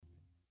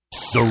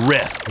The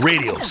Ref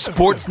Radio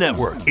Sports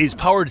Network is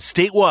powered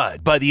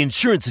statewide by the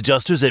insurance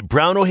adjusters at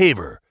Brown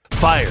O'Haver.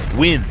 Fire,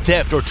 wind,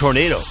 theft, or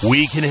tornado,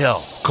 we can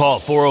help. Call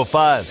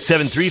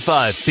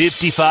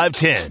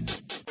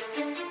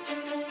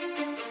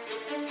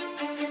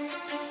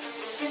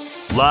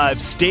 405-735-5510. Live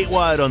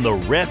statewide on the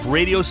Ref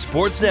Radio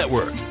Sports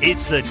Network,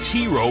 it's the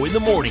T-Row in the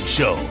Morning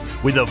Show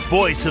with the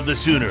voice of the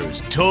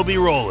Sooners, Toby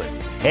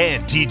Rowland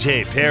and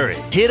TJ Perry.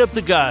 Hit up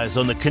the guys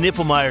on the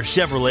Knippelmeyer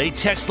Chevrolet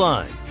text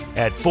line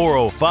at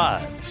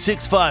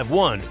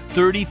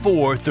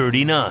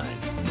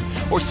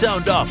 405-651-3439. Or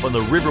sound off on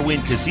the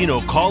Riverwind Casino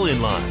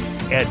call-in line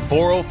at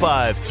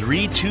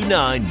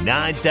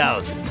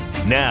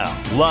 405-329-9000. Now,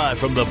 live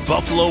from the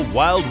Buffalo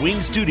Wild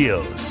Wing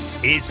Studios,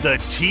 it's the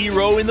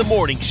T-Row in the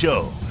Morning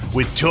Show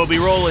with Toby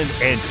Rowland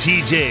and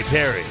TJ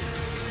Perry.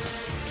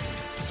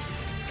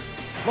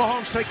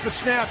 Mahomes takes the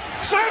snap.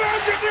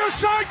 Sidearms it near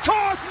side,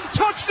 caught.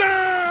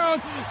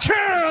 Touchdown,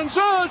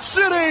 Kansas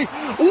City.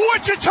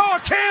 Wichita,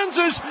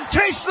 Kansas.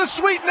 Taste the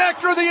sweet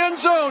nectar of the end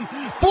zone.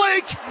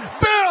 Blake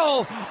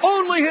Bell,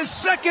 only his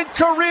second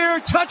career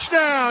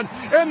touchdown.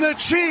 And the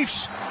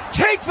Chiefs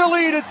take the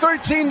lead at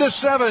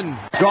 13-7.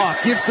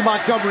 Goff gives to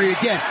Montgomery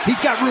again.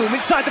 He's got room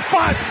inside the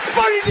 5.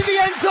 Fighting to the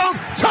end zone.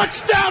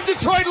 Touchdown,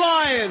 Detroit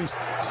Lions.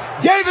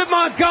 David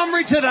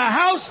Montgomery to the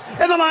house,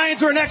 and the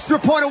Lions are an extra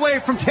point away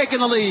from taking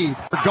the lead.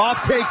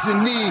 Goff takes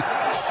a knee.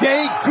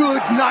 Say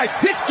good night.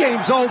 This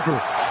game's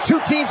over. Two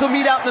teams will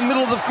meet out in the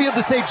middle of the field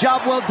to say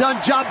job well done,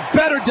 job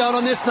better done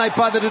on this night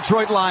by the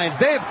Detroit Lions.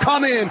 They have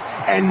come in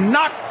and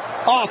knocked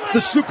off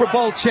the Super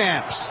Bowl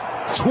champs.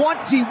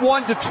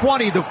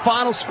 21-20, the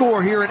final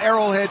score here at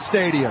Arrowhead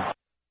Stadium.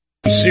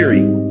 Siri,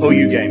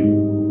 OU game.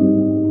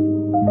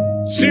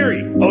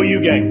 Siri,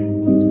 OU game.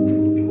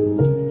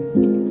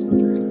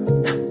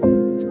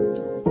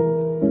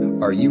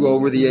 Are you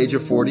over the age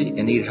of 40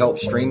 and need help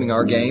streaming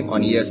our game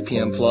on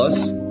ESPN Plus?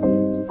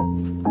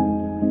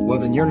 Well,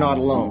 then you're not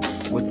alone.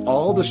 With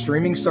all the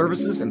streaming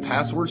services and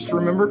passwords to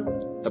remember,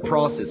 the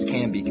process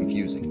can be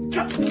confusing.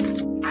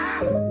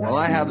 Well,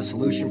 I have a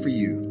solution for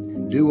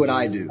you. Do what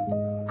I do.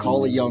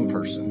 Call a young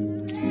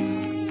person.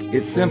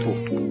 It's simple.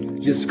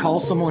 Just call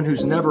someone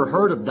who's never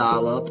heard of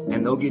dial-up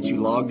and they'll get you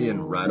logged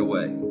in right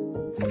away.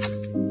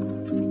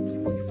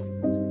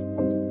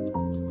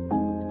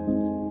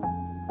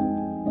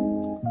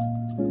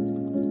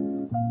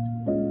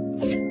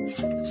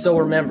 So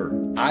remember,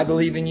 I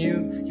believe in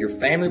you, your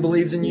family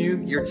believes in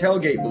you, your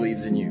tailgate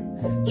believes in you.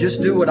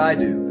 Just do what I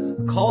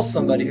do. Call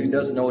somebody who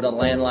doesn't know what a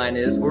landline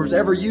is or has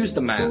ever used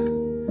a map.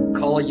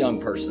 Call a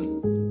young person.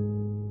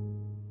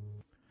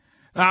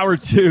 Hour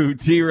 2,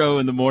 T-Row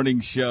in the Morning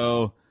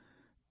Show.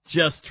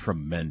 Just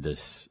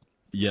tremendous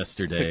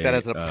yesterday. Took that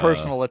as a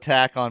personal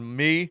attack on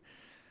me.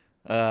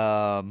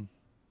 But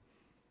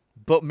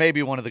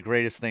maybe one of the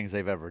greatest things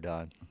they've ever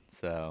done.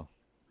 So,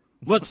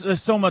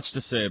 there's so much to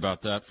say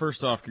about that.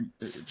 First off,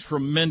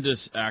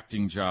 tremendous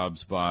acting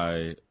jobs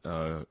by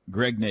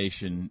Greg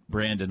Nation,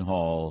 Brandon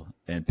Hall,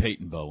 and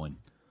Peyton Bowen.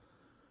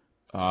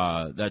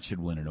 That should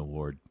win an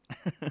award,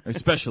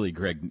 especially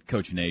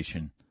Coach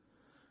Nation.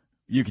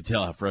 You could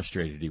tell how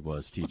frustrated he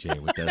was,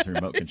 TJ, with those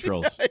remote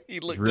controls. He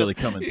looked really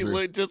coming through. He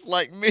looked just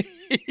like me,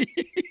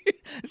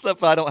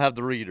 except I don't have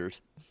the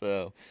readers.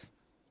 So,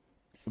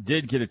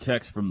 did get a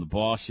text from the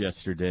boss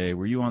yesterday.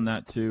 Were you on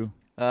that too?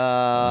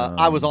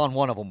 I was on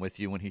one of them with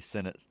you when he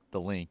sent it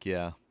the link.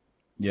 Yeah.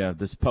 Yeah,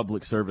 this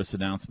public service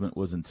announcement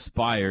was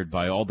inspired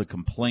by all the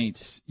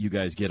complaints you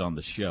guys get on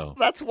the show.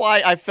 That's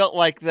why I felt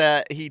like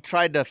that he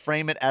tried to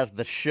frame it as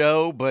the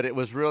show, but it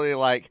was really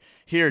like,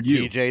 here,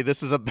 you. TJ,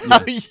 this is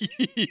about you.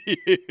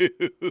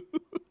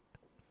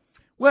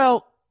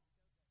 Well,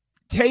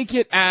 take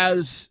it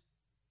as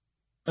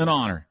an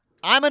honor.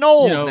 I'm an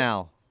old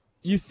now.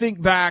 You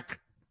think back,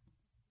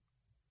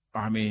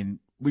 I mean,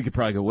 we could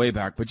probably go way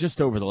back, but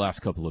just over the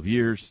last couple of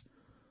years,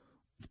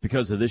 it's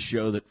because of this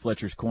show that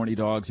Fletcher's Corny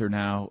Dogs are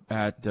now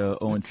at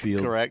Owen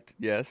Field. Correct,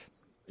 yes.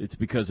 It's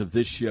because of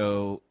this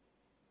show,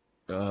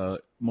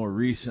 more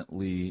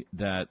recently,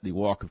 that the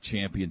Walk of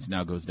Champions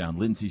now goes down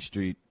Lindsay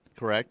Street.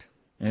 Correct.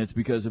 And it's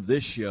because of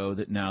this show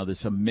that now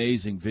this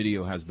amazing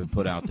video has been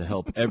put out to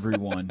help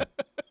everyone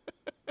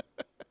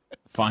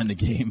find the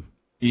game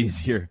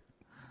easier.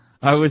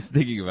 I was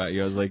thinking about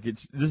you. I was like,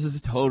 this is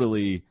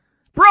totally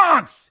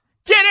Bronx,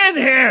 get in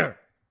here.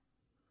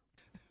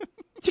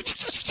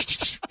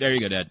 There you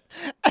go, Dad.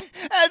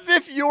 As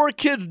if your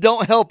kids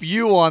don't help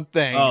you on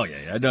things. Oh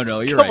yeah.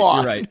 No, you're Come right. on.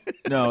 You're right.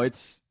 No,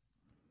 it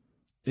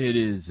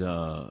is,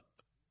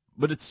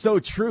 but it's so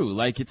true.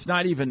 Like, it's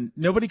not even,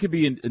 nobody could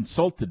be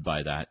insulted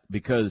by that,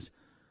 because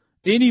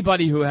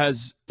anybody who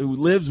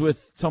lives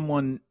with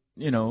someone,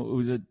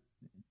 who's a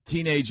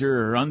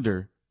teenager or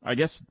under, I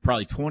guess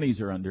probably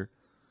 20s or under,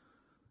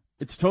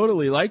 it's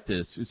totally like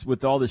this. It's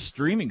with all this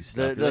streaming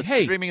stuff. The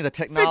streaming, the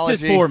technology.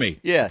 Fix this for me.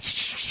 Yeah.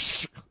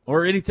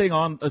 Or anything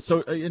on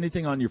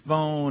anything on your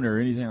phone or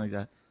anything like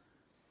that.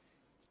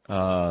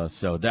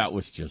 So that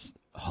was just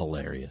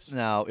hilarious.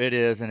 No, it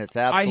is, and it's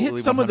absolutely. I hit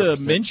some of the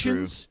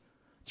mentions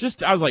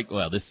I was like,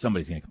 well,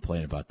 somebody's going to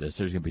complain about this.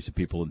 There's going to be some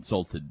people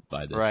insulted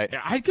by this. Right.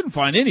 I couldn't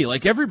find any.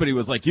 Like, everybody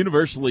was like,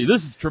 universally,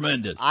 this is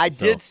tremendous. I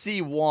did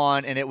see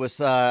one, and it was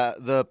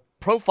the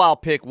profile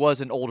pic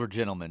was an older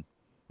gentleman.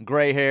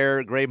 Gray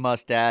hair, gray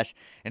mustache,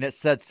 and it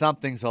said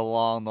something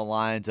along the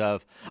lines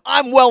of,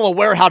 I'm well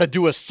aware how to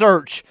do a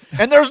search,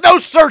 and there's no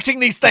searching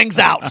these things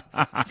out.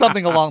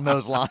 Something along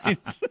those lines.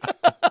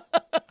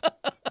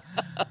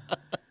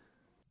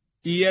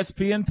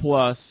 ESPN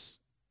Plus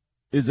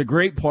is a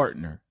great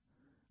partner.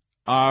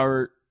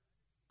 I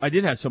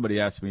did have somebody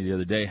ask me the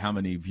other day how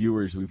many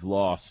viewers we've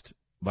lost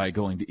by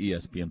going to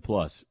ESPN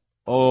Plus.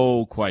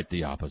 Oh, quite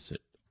the opposite.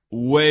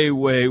 Way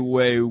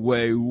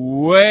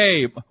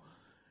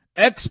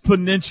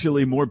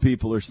exponentially more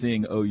people are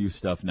seeing OU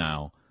stuff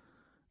now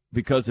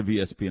because of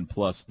ESPN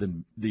Plus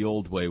than the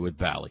old way with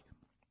Bally.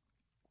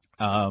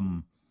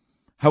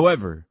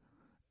 However,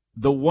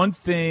 the one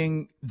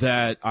thing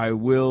that I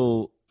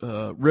will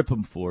rip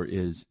them for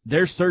is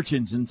their search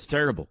engine's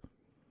terrible.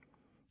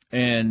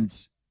 And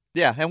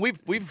yeah, and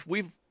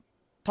we've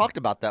talked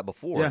about that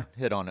before. Yeah.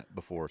 Hit on it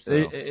before. So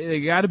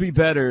they got to be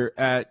better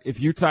at, if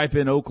you type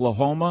in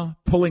Oklahoma,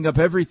 pulling up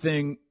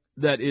everything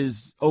that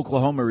is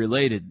Oklahoma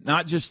related,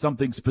 not just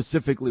something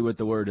specifically with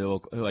the word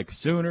like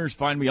Sooners.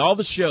 Find me all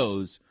the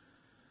shows.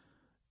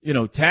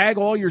 Tag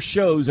all your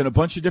shows in a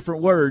bunch of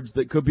different words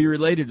that could be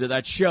related to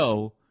that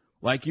show,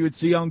 like you would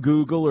see on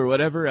Google or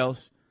whatever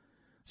else,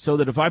 so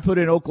that if I put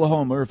in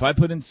Oklahoma or if I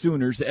put in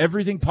Sooners,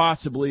 everything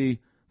possibly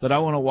that I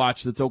want to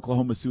watch that's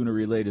Oklahoma Sooner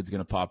related is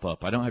going to pop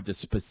up. I don't have to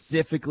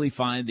specifically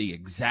find the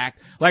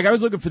exact. Like, I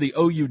was looking for the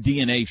OU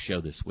DNA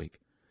show this week.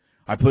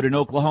 I put in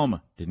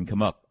Oklahoma, didn't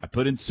come up. I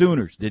put in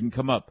Sooners, didn't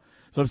come up.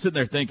 So I'm sitting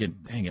there thinking,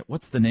 dang it,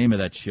 what's the name of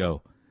that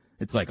show?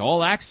 It's like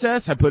All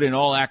Access. I put in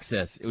All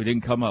Access. It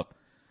didn't come up.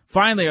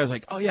 Finally, I was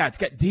like, oh, yeah, it's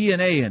got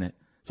DNA in it.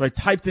 So I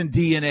typed in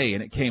DNA,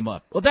 and it came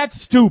up. Well, that's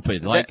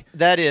stupid. Like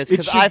that is,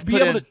 because I've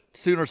put in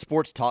Sooner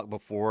Sports Talk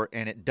before,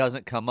 and it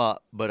doesn't come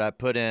up. But I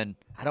don't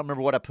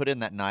remember what I put in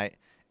that night,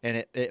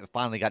 and it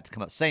finally got to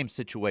come up. Same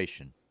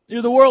situation.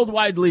 You're the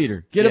worldwide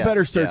leader. Get a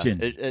better search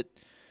engine.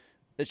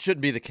 It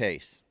shouldn't be the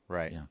case.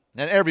 Right. Yeah.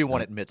 And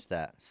everyone admits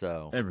that.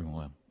 So everyone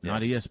will.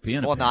 Not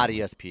ESPN. Well, not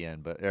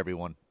ESPN, but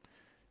everyone,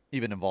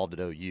 even involved at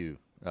OU,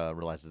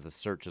 realizes the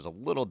search is a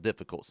little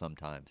difficult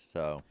sometimes.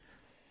 So,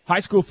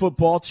 high school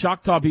football,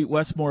 Choctaw beat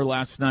Westmore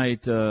last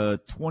night,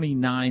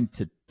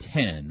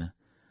 29-10.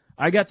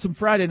 I got some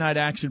Friday night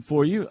action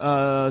for you.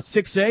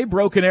 6A,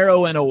 Broken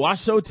Arrow and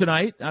Owasso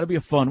tonight. That'll be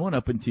a fun one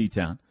up in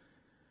T-Town.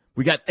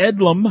 We got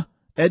Edmond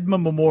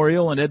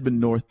Memorial and Edmond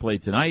North play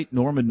tonight.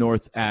 Norman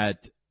North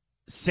at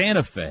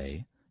Santa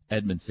Fe.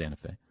 Edmond Santa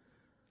Fe.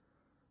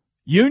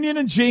 Union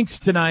and Jinx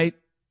tonight.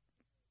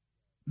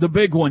 The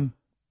big one.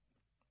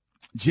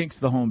 Jinx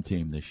the home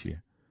team this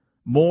year.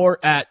 Moore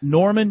at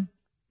Norman.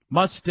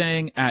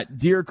 Mustang at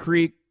Deer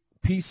Creek.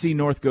 PC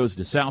North goes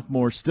to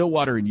Southmore.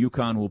 Stillwater and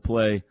Yukon will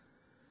play.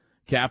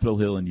 Capitol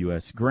Hill and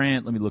U.S.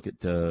 Grant. Let me look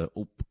at I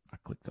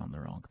clicked on the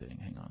wrong thing.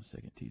 Hang on a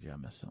second, TJ. I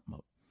messed something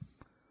up.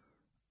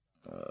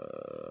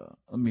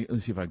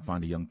 Let's see if I can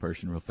find a young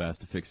person real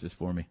fast to fix this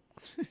for me.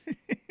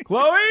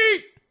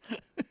 Chloe!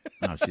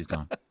 No, she's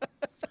gone.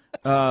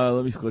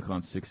 Let me click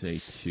on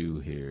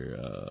 6A2 here.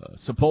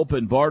 Sapulpa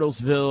and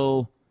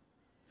Bartlesville.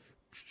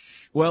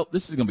 Well,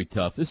 this is going to be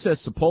tough. This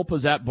says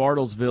Sapulpa's at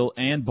Bartlesville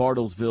and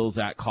Bartlesville's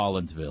at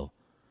Collinsville.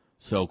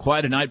 So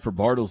quite a night for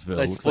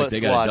Bartlesville. Looks like they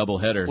got a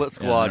doubleheader. Split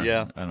squad,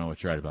 I don't know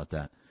what's right about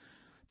that.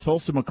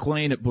 Tulsa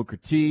McLean at Booker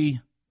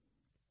T.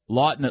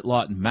 Lawton at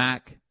Lawton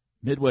Mac.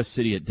 Midwest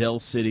City at Dell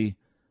City.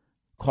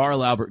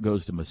 Carl Albert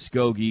goes to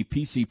Muskogee.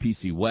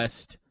 PC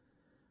West.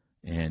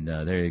 And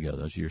there you go.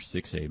 Those are your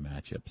 6A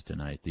matchups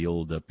tonight. The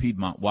old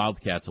Piedmont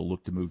Wildcats will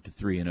look to move to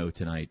 3-0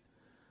 tonight.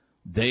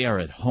 They are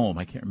at home.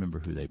 I can't remember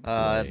who they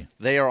play.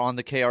 They are on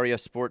the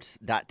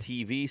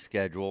KREFsports.tv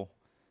schedule.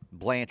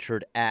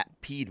 Blanchard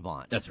at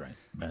Piedmont. That's right.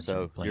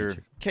 So your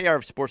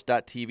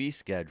KREFsports.tv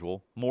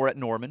schedule. Moore at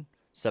Norman,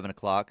 7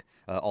 o'clock.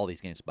 All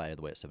these games, by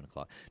the way, at 7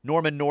 o'clock.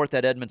 Norman North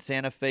at Edmond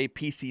Santa Fe.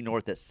 PC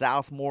North at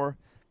Southmore.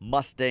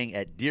 Mustang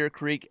at Deer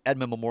Creek,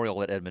 Edmond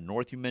Memorial at Edmond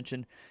North, you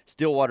mentioned,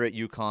 Stillwater at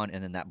Yukon,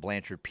 and then that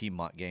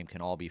Blanchard-Piedmont game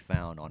can all be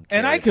found on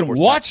And I can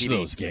watch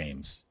those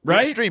games,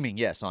 right? Streaming,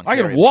 yes. On I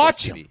can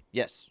watch them.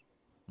 Yes.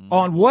 Mm-hmm.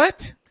 On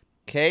what?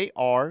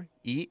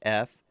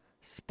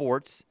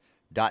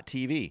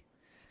 KREFsports.tv.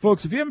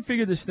 Folks, if you haven't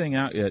figured this thing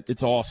out yet,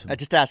 it's awesome.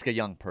 Just ask a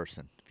young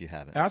person if you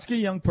haven't. Ask a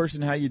young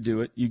person how you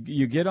do it.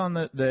 You get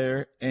on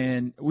there,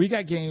 and we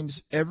got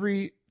games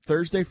every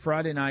Thursday,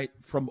 Friday night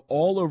from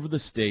all over the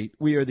state.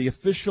 We are the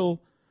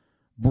official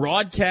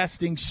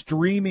broadcasting,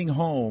 streaming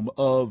home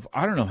of,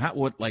 I don't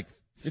know, like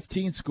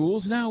 15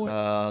 schools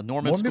now?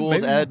 Norman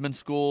schools, Edmond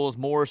schools,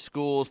 Moore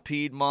schools,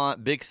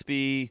 Piedmont,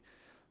 Bixby,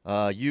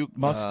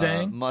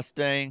 Mustang.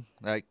 Mustang.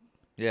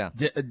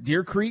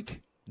 Deer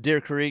Creek.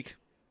 Deer Creek.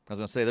 I was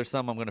going to say, there's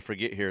some I'm going to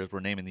forget here as we're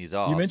naming these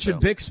off. You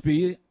mentioned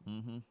Bixby.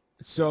 Mm-hmm.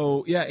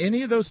 So, yeah,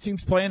 any of those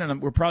teams playing,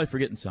 and we're probably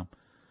forgetting some.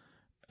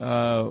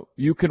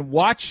 You can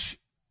watch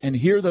and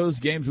hear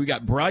those games. We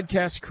got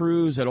broadcast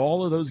crews at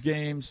all of those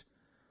games.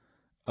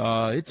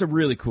 It's a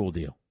really cool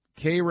deal.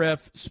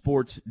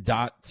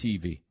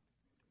 KREFsports.tv.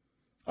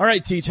 All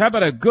right, Teach, how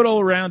about a good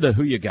old round of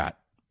who you got?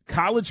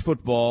 College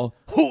football.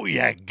 Who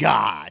you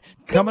got?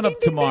 Coming up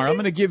tomorrow. I'm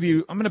going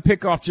to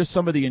pick off just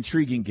some of the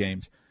intriguing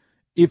games.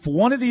 If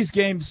one of these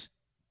games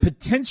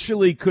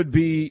potentially could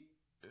be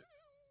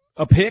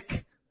a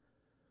pick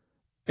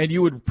and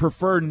you would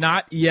prefer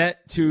not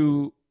yet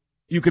to,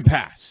 you could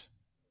pass.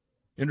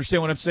 You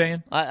understand what I'm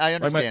saying? I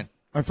understand. Like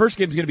my first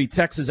game is going to be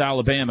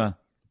Texas-Alabama.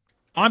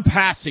 I'm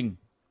passing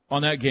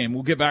on that game.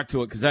 We'll get back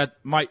to it because that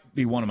might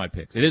be one of my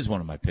picks. It is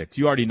one of my picks.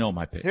 You already know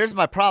my picks. Here's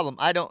my problem.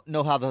 I don't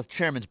know how the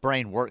chairman's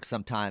brain works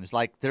sometimes.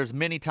 Like, there's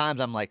many times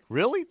I'm like,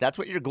 really? That's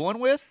what you're going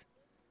with?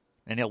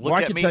 And he'll look at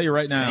me. I can tell you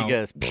right now. And he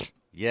goes,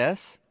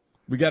 yes.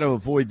 We got to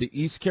avoid the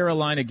East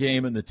Carolina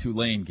game and the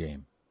Tulane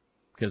game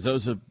because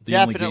those are the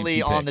only games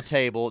Definitely on the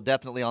table.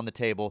 Definitely on the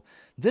table.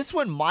 This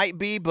one might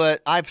be,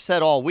 but I've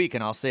said all week,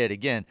 and I'll say it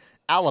again,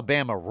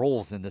 Alabama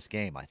rolls in this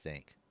game, I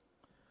think.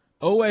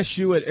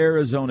 OSU at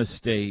Arizona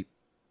State.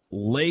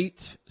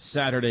 Late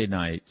Saturday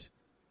night,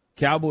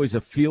 Cowboys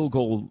a field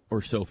goal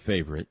or so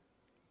favorite.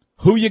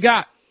 Who you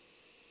got?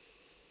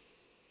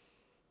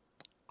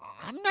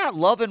 I'm not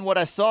loving what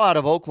I saw out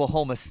of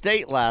Oklahoma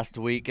State last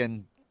week,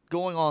 and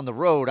going on the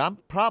road, I'm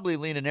probably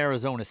leaning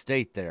Arizona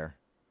State there.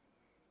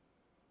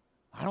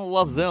 I don't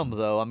love them,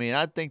 though. I mean,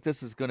 I think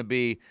this could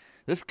be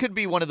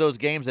one of those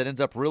games that ends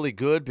up really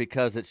good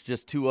because it's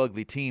just two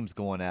ugly teams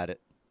going at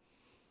it.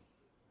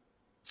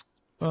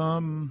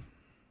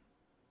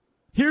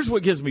 Here's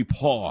what gives me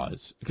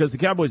pause, because the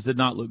Cowboys did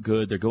not look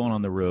good. They're going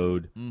on the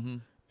road. Mm-hmm.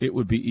 It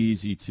would be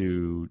easy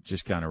to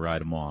just kind of write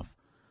them off.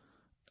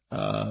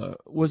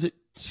 Was it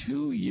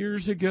 2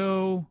 years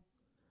ago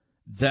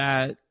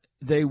that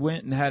they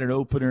went and had an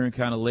opener and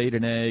kind of laid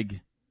an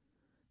egg?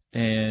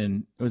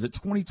 And was it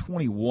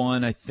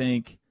 2021, I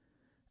think?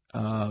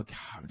 God,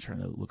 I'm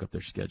trying to look up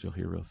their schedule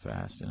here real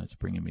fast, and it's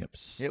bringing me up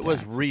stats. It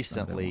was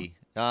recently.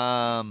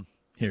 Here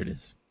it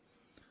is.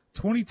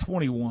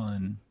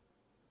 2021.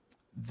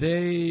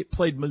 They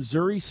played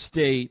Missouri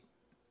State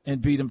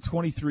and beat them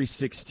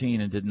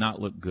 23-16 and did not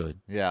look good.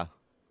 Yeah.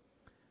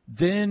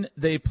 Then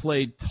they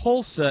played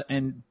Tulsa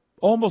and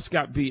almost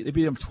got beat. They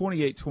beat them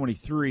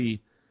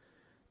 28-23,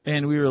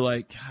 and we were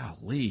like,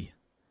 golly.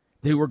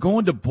 They were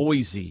going to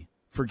Boise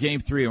for Game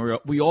 3, and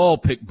we all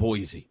picked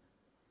Boise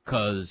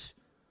because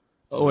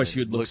OSU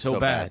had looked so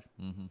bad.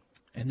 Mm-hmm.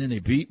 And then they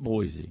beat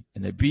Boise,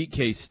 and they beat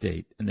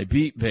K-State, and they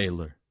beat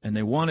Baylor, and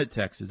they won at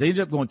Texas. They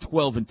ended up going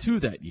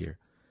 12-2 that year.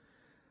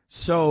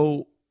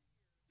 So,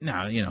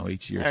 now,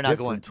 each year they're not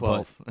going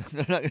 12.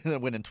 They're not going to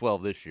win in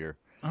 12 this year.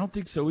 I don't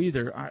think so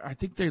either. I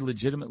think they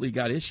legitimately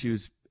got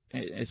issues,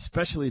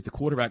 especially at the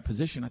quarterback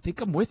position. I think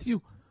I'm with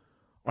you.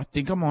 I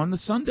think I'm on the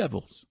Sun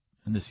Devils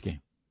in this game.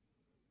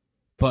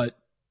 But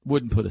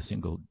wouldn't put a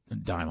single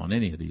dime on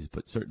any of these,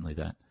 but certainly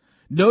that.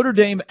 Notre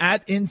Dame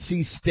at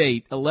NC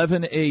State,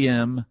 11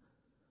 a.m.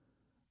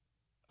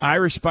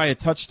 Irish by a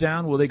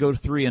touchdown. Will they go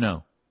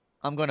 3-0?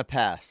 I'm going to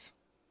pass.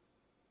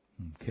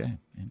 Okay,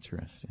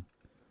 interesting.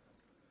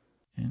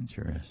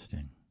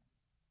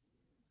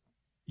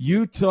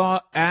 Utah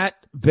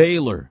at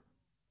Baylor.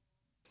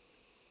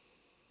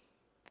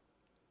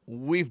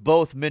 We've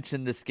both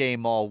mentioned this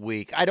game all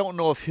week. I don't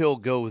know if he'll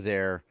go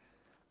there.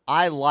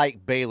 I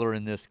like Baylor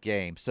in this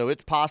game, so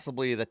it's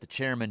possibly that the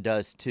chairman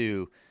does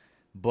too.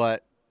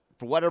 But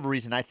for whatever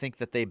reason, I think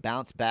that they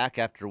bounce back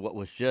after what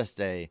was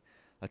just a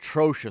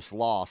atrocious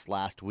loss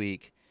last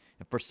week.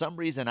 And for some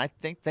reason, I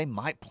think they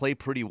might play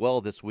pretty well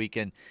this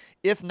weekend.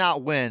 If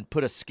not win,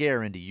 put a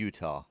scare into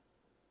Utah.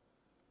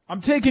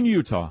 I'm taking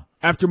Utah.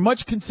 After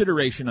much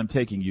consideration, I'm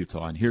taking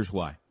Utah, and here's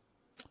why.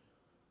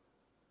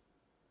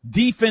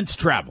 Defense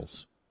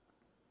travels.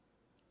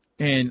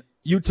 And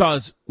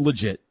Utah's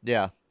legit.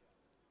 Yeah.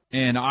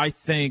 And I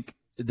think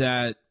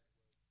that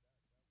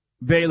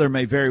Baylor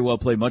may very well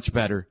play much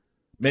better.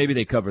 Maybe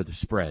they cover the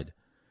spread.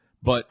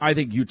 But I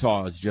think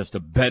Utah is just a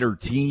better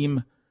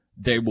team.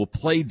 They will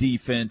play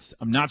defense.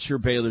 I'm not sure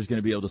Baylor's going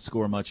to be able to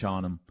score much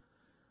on them.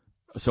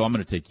 So I'm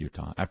going to take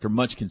Utah after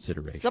much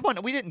consideration.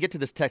 We didn't get to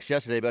this text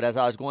yesterday, but as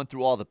I was going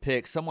through all the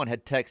picks, someone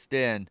had texted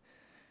in,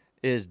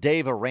 is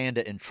Dave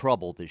Aranda in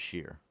trouble this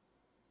year?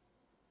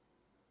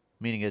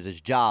 Meaning is his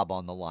job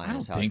on the line? I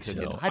don't think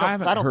so. I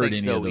don't heard think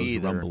any so of those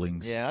either.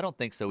 rumblings. Yeah, I don't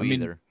think so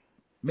either.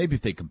 Maybe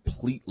if they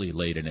completely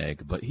laid an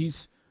egg, but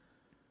he's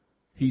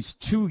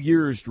 2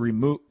 years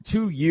removed.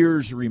 2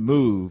 years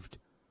removed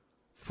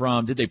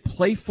from. Did they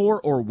play for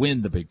or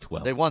win the Big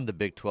 12? They won the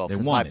Big 12. They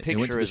won my it. They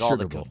went picture to is the all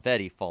the Sugar Bowl.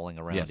 confetti falling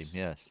around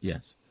him.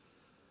 Yes.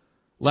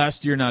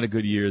 Last year, not a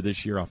good year.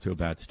 This year, off to a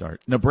bad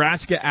start.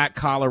 Nebraska at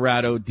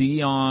Colorado.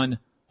 Deion,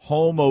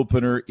 home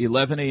opener,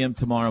 11 a.m.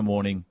 tomorrow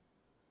morning.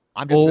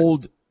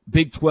 Old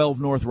Big 12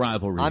 North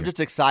rivalry. I'm just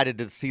excited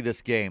to see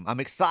this game. I'm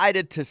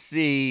excited to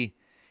see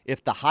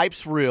if the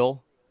hype's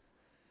real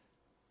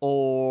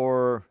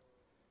or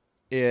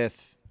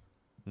if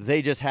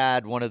they just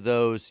had one of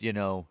those,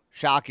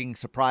 shocking,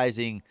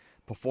 surprising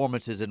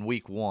performances in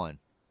week one.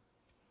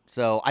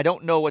 So I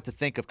don't know what to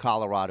think of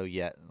Colorado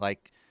yet.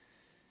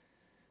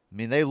 I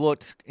mean, they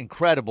looked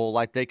incredible,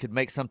 like they could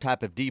make some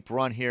type of deep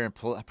run here and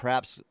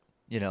perhaps,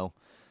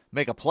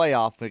 make a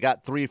playoff. They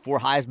got 3 or 4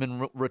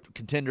 Heisman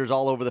contenders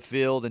all over the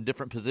field in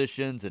different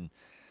positions, and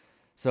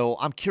so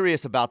I'm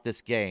curious about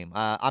this game.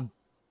 I'm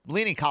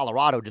leaning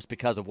Colorado just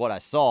because of what I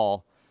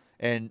saw,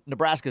 and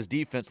Nebraska's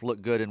defense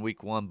looked good in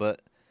week 1,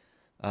 but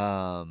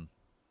I'm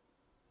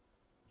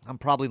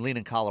probably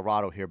leaning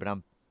Colorado here, but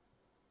I'm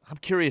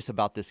curious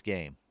about this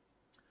game.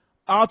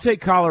 I'll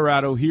take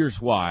Colorado. Here's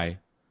why.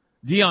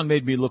 Deion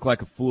made me look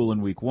like a fool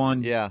in week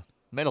 1. Yeah,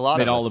 made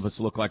all of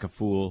us look like a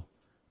fool.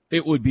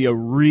 It would be a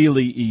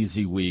really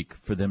easy week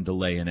for them to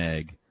lay an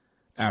egg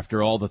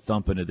after all the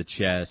thumping of the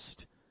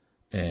chest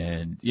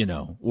and,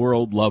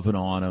 world loving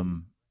on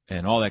them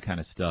and all that kind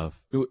of stuff.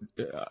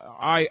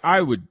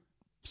 I would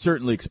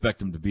certainly expect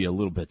them to be a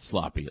little bit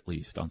sloppy, at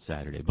least on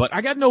Saturday. But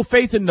I got no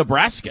faith in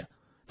Nebraska.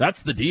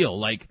 That's the deal.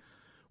 Like,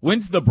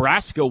 when's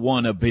Nebraska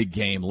won a big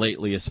game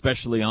lately,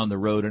 especially on the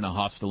road in a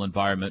hostile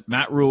environment?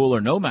 Matt Rule or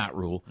no Matt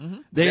Rule,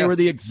 they were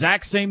the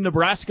exact same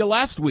Nebraska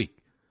last week.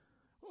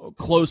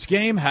 Close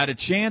game, had a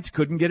chance,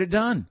 couldn't get it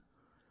done.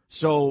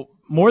 So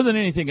more than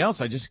anything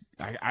else,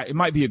 it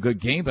might be a good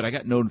game, but I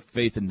got no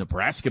faith in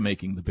Nebraska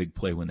making the big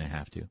play when they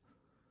have to.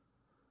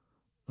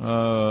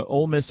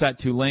 Ole Miss at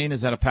Tulane,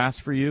 is that a pass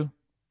for you?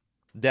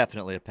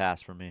 Definitely a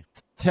pass for me.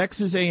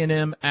 Texas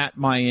A&M at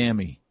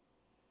Miami.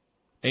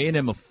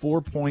 A&M a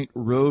 4-point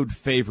road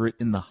favorite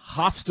in the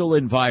hostile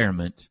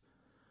environment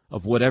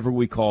of whatever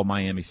we call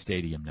Miami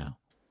Stadium now.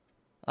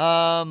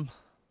 I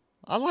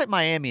like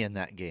Miami in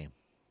that game.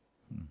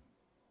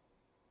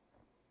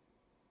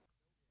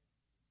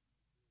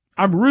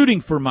 I'm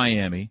rooting for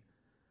Miami.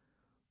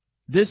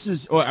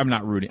 I'm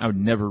not rooting. I would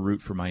never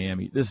root for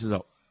Miami. This is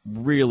a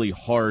really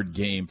hard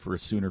game for a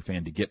Sooner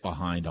fan to get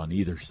behind on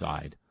either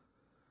side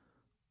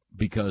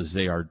because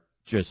they are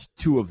just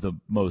 2 of the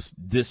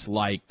most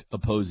disliked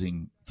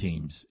opposing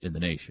teams in the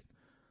nation.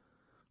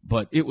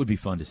 But it would be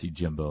fun to see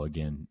Jimbo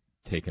again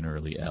take an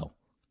early L.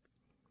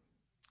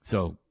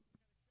 So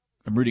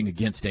I'm rooting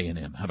against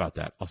A&M. How about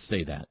that? I'll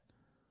say that.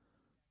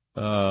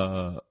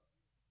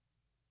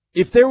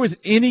 If there was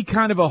any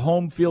kind of a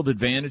home field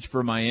advantage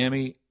for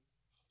Miami,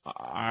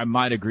 I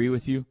might agree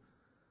with you.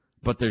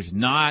 But there's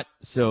not,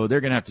 so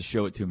they're going to have to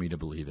show it to me to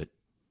believe it.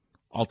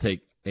 I'll take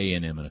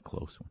A&M in a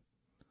close one.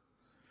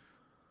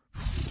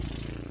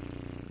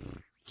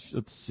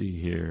 Let's see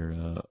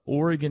here.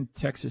 Oregon,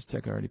 Texas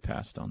Tech, I already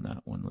passed on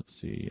that one. Let's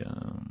see.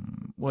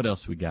 What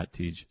else we got,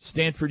 Tej?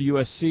 Stanford,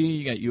 USC.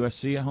 You got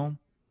USC at home?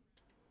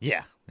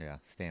 Yeah,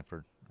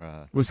 Stanford.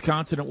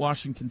 Wisconsin at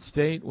Washington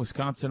State.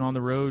 Wisconsin on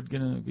the road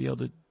going to be able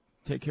to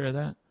take care of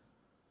that?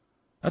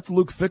 That's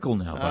Luke Fickell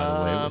now, by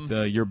the way, with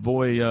your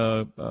boy,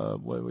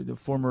 the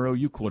former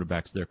OU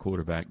quarterback's their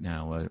quarterback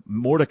now,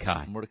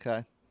 Mordecai.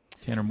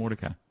 Tanner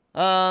Mordecai.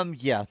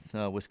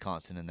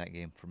 Wisconsin in that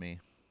game for me.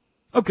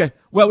 Okay.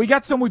 Well, we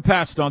got some we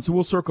passed on, so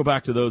we'll circle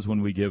back to those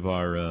when we give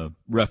our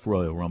Ref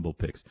Royal Rumble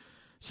picks.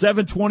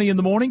 7:20 in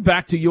the morning,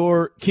 back to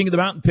your King of the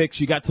Mountain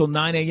picks. You got till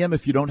 9 a.m.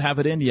 if you don't have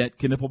it in yet.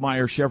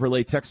 Knippelmeyer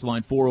Chevrolet text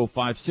line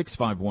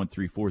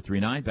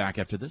 405-651-3439. Back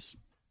after this.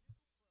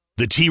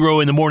 The T-Row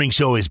in the Morning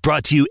Show is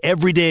brought to you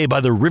every day by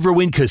the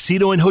Riverwind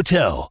Casino and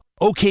Hotel,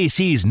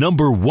 OKC's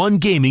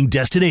 #1 gaming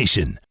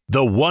destination.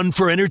 The one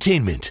for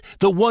entertainment,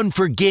 the one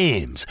for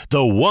games,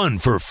 the one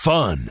for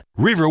fun.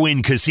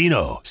 Riverwind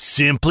Casino,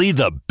 simply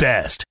the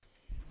best.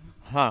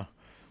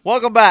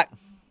 Welcome back.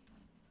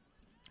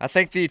 I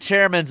think the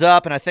chairman's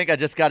up, and I think I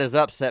just got his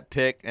upset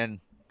pick. And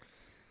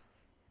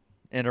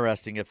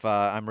interesting if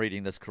I'm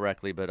reading this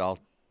correctly, but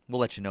we'll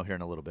let you know here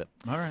in a little bit.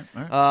 All right.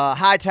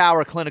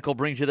 Hightower Clinical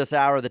brings you this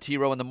hour of the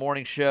T-Row in the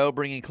Morning Show,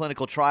 bringing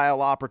clinical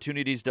trial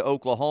opportunities to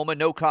Oklahoma.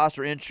 No cost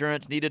or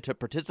insurance needed to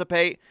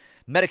participate.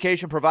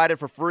 Medication provided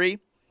for free.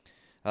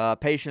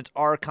 Patients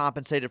are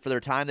compensated for their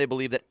time. They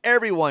believe that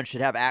everyone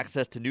should have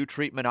access to new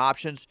treatment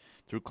options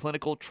through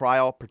clinical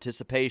trial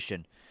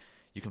participation.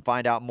 You can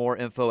find out more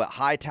info at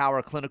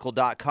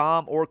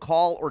hightowerclinical.com or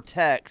call or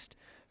text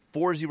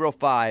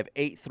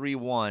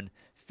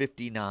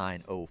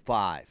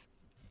 405-831-5905.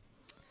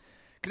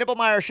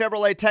 Knippelmeyer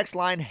Chevrolet text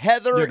line,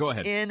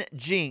 Heather in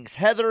Jinx.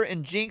 Heather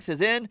in Jinx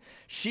is in.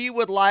 She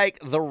would like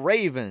the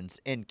Ravens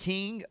in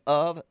King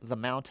of the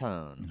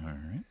Mountain. All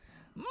right.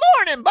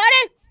 Morning,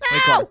 buddy.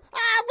 I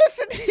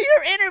listened to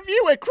your interview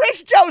with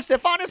Chris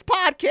Joseph on his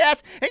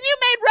podcast, and you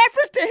made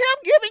reference to him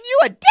giving you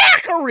a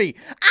daiquiri.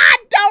 I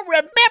don't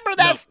remember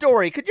that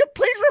story. Could you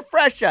please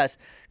refresh us?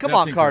 Come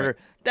on, Carter.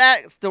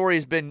 That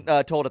story's been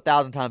told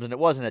 1,000 times, and it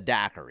wasn't a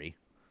daiquiri.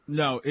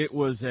 No, it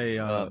was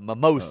a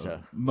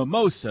mimosa.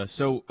 Mimosa.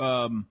 So,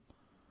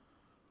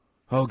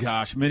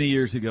 many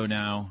years ago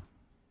now.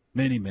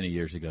 Many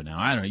years ago now.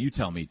 I don't know. You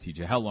tell me,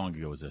 TJ. How long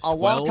ago was this? A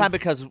long time,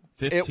 because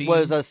 15? It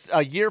was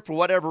a year, for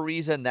whatever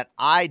reason, that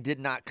I did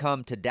not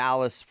come to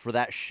Dallas for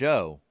that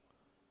show.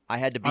 I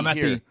had to be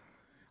here.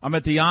 I'm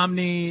at the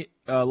Omni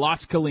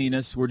Las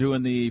Colinas. We're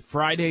doing the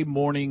Friday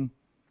morning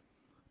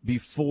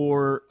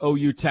before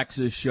OU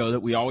Texas show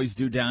that we always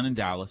do down in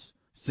Dallas,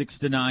 6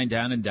 to 9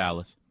 down in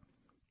Dallas.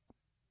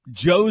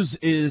 Joe's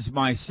is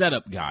my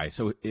setup guy.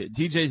 So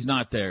DJ's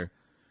not there.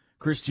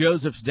 Chris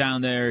Joseph's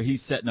down there.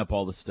 He's setting up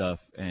all the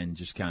stuff and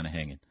just kind of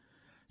hanging.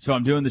 So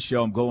I'm doing the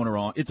show. I'm going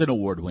around. It's an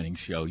award-winning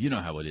show. You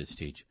know how it is,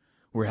 Teach.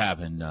 We're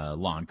having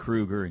Lon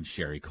Kruger and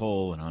Sherry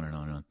Cole and on and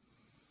on and on.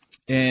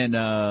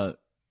 And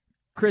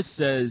Chris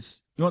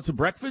says, "You want some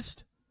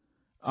breakfast?"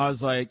 I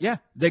was like, "Yeah,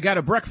 they got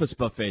a breakfast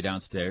buffet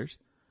downstairs."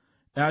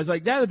 And I was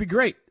like, "Yeah, that'd be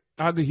great."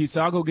 He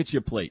said, "I'll go get you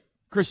a plate."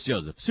 Chris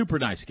Joseph, super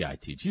nice guy,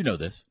 Teach. You know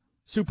this.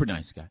 Super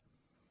nice guy.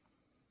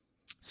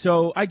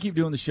 So I keep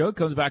doing the show.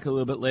 Comes back a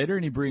little bit later,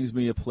 and he brings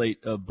me a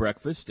plate of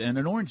breakfast and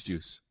an orange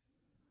juice.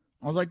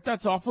 I was like,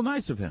 that's awful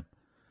nice of him.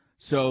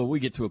 So we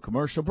get to a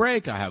commercial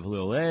break. I have a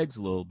little eggs,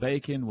 a little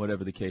bacon,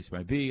 whatever the case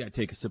might be. I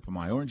take a sip of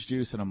my orange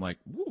juice, and I'm like,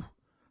 woo,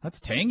 that's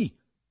tangy.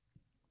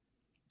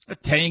 A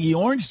tangy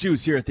orange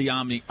juice here at the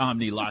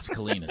Omni Las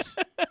Colinas.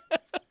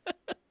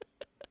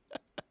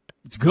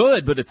 It's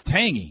good, but it's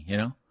tangy, you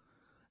know?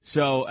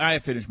 So I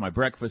finished my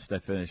breakfast. I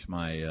finished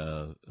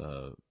my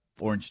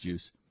orange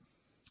juice.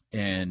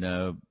 And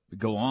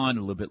go on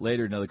a little bit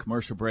later, another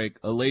commercial break.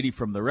 A lady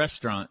from the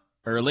restaurant,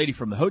 or a lady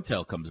from the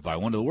hotel comes by,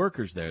 one of the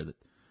workers there.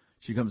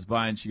 She comes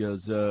by and she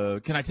goes,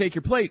 "Can I take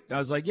your plate?" I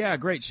was like, "Yeah,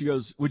 great." She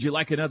goes, "Would you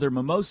like another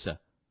mimosa?"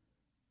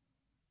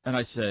 And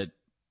I said,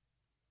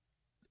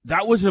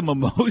 "That was a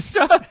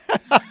mimosa?"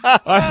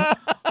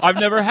 I've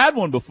never had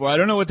one before. I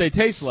don't know what they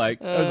taste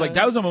like. I was like,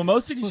 "That was a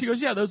mimosa?" She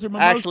goes, "Yeah, those are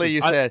mimosas." Actually,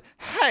 you said,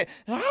 "Hey,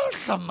 that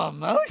was a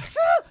mimosa?"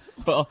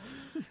 Well,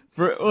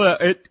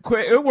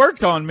 it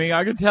worked on me,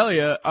 I can tell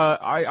you.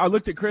 I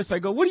looked at Chris. I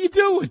go, "What are you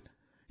doing?"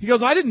 He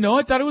goes, "I didn't know.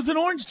 I thought it was an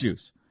orange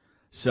juice."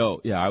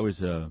 So, yeah,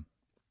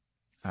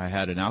 I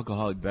had an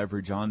alcoholic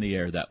beverage on the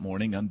air that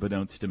morning,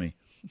 unbeknownst to me.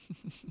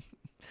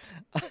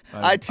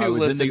 I too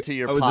listened to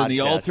your podcast. I was in the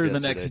altar yesterday. the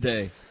next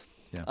day.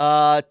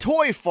 Yeah.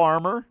 Toy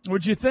Farmer.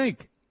 What'd you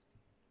think?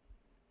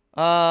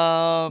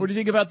 What do you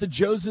think about the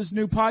Joe's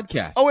new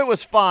podcast? Oh, it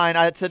was fine.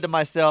 I had said to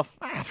myself,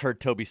 I've heard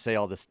Toby say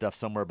all this stuff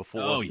somewhere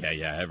before. Oh,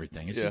 yeah,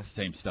 everything. It's just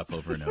the same stuff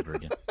over and over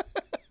again.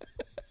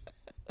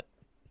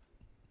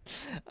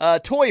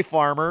 Toy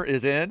Farmer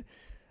is in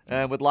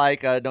and would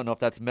like, I don't know if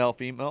that's male,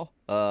 female.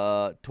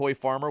 Toy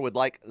Farmer would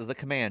like the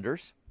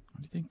Commanders.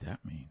 What do you think that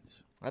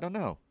means? I don't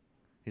know.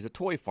 He's a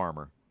toy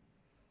farmer.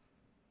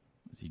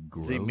 Does he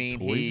grow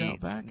toys out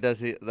back?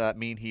 Does that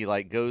mean he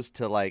like goes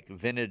to like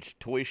vintage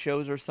toy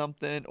shows or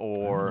something,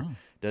 or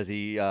does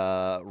he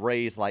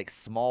raise like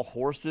small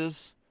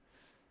horses?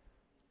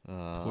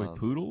 Toy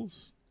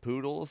poodles?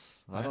 Poodles?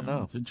 I don't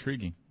know. It's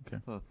intriguing.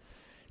 Okay.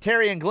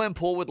 Terry and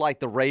Glenpool would like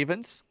the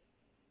Ravens.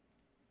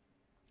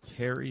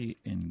 Terry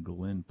and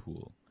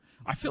Glenpool.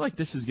 I feel like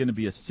this is going to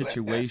be a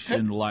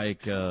situation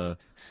like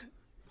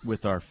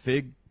with our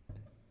fig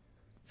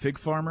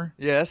farmer.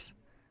 Yes.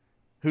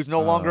 Who's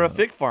no longer a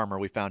fig farmer,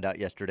 we found out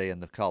yesterday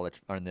in the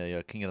college or in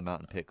the King of the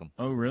Mountain Pick'em.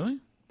 Oh, really?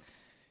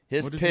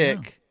 His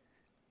pick,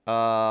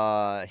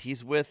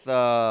 he's with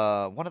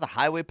one of the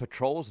highway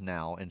patrols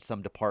now in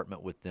some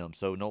department with them,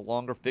 so no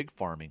longer fig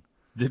farming.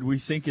 Did we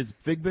sink his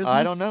fig business?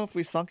 I don't know if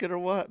we sunk it or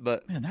what,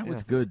 but man, that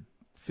was good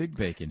fig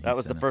bacon. That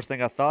was the first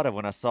thing I thought of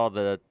when I saw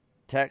the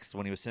text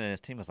when he was sending his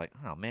team. I was like,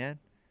 oh man,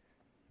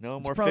 no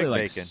more fig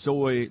like bacon.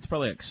 It's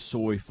probably like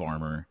soy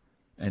farmer.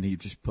 And he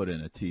just put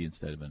in a T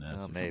instead of an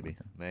S. Oh, maybe.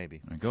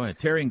 Right, go ahead.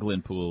 Terry and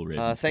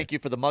Glenpool. Thank you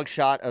for the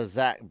mugshot of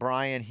Zach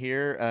Bryan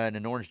here in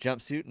an orange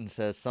jumpsuit and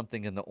says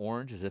something in the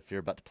orange as if you're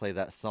about to play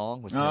that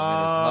song with him in his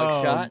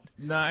mugshot.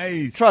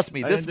 Nice. Trust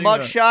me, this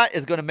mugshot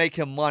is going to make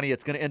him money.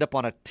 It's going to end up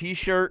on a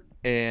T-shirt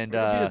and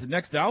maybe his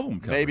next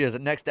album cover. Maybe his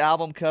next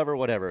album cover,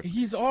 whatever.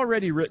 He's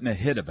already written a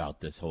hit about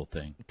this whole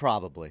thing.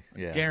 Probably,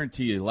 yeah. I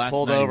guarantee you. Last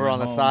pulled night over on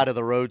home, the side of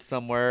the road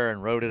somewhere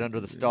and wrote it under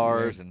the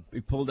stars. And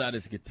he pulled out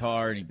his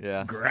guitar and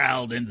he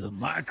growled into the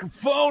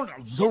microphone. I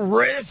was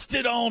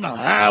arrested on a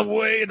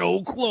highway in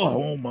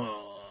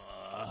Oklahoma.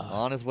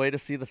 On his way to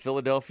see the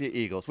Philadelphia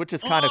Eagles, which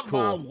is kind of cool.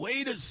 On my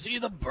way to see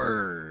the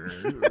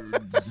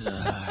birds.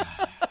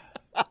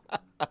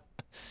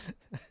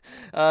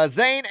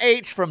 Zane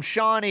H. from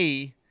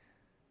Shawnee.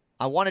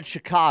 I wanted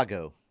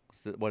Chicago,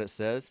 is what it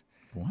says.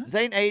 What?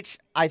 Zane H.,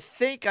 I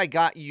think I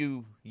got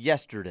you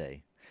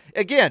yesterday.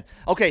 Again,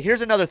 okay,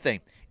 here's another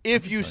thing.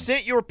 If you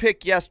sent your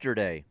pick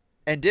yesterday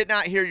and did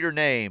not hear your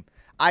name,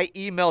 I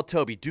emailed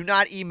Toby. Do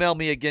not email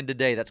me again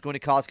today. That's going to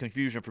cause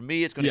confusion for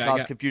me. It's going to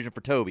cause confusion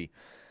for Toby.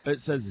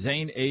 It says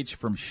Zane H.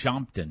 from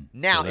Shompton.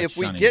 Now, if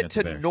we get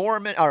to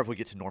Norman, or if we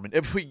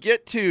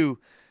get to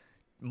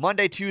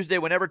Monday, Tuesday,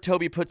 whenever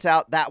Toby puts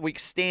out that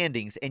week's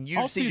standings and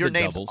you see your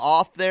names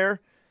off there,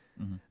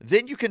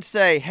 then you can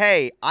say,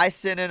 hey, I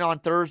sent in on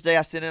Thursday,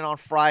 I sent in on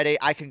Friday.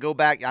 I can go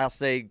back. I'll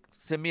say,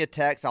 send me a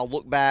text. I'll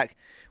look back.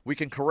 We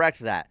can correct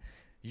that.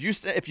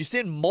 If you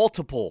send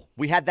multiple,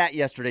 we had that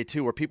yesterday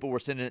too, where people were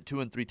sending it 2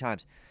 and 3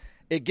 times.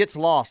 It gets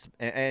lost,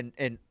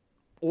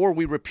 or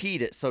we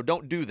repeat it. So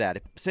don't do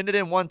that. Send it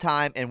in one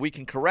time, and we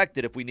can correct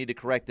it if we need to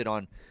correct it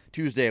on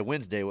Tuesday or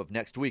Wednesday of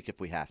next week if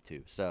we have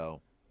to.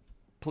 So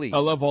please. I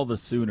love all the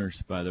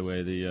Sooners, by the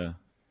way.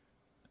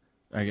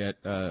 I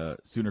got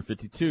Sooner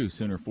 52,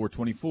 Sooner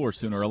 424,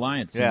 Sooner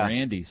Alliance, Sooner Yeah.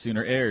 Andy,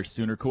 Sooner Ayers,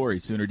 Sooner Corey,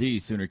 Sooner D,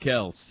 Sooner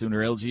Kels,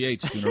 Sooner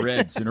LGH, Sooner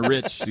Red, Sooner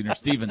Rich, Sooner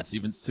Stevens,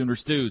 even Sooner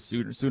Stu,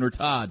 Sooner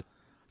Todd,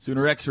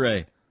 Sooner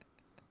X-Ray.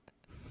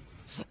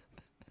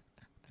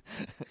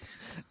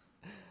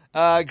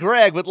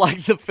 Greg would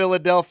like the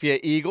Philadelphia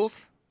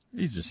Eagles.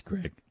 He's just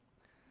Greg.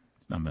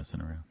 He's not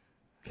messing around.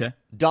 Okay.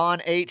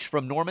 Don H.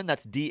 from Norman,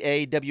 that's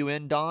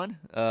D-A-W-N, Don,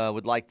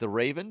 would like the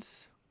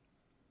Ravens.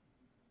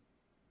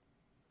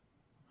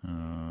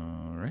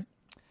 All right.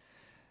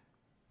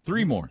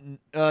 3 more.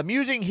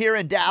 Musing here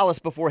in Dallas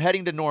before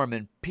heading to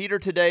Norman. Peter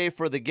today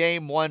for the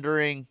game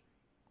wondering.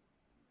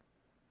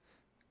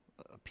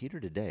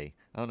 Peter today?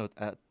 I don't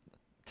know.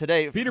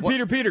 Today.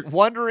 Peter.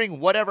 Wondering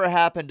whatever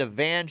happened to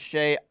Van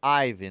Shea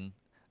Ivan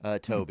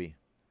Toby.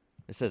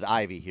 It says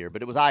Ivy here,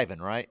 but it was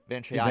Ivan, right?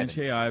 Van Shea Ivan. Van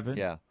Shea Ivan.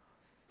 Yeah.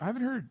 I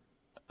haven't heard.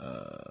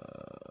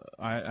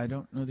 I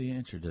don't know the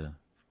answer to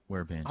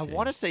where Van Shea I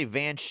want to say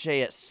Van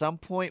Shea at some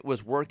point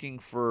was working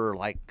for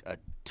like a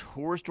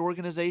tourist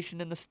organization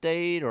in the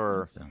state,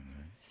 or Sounds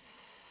right.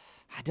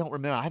 I don't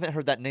remember. I haven't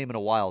heard that name in a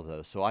while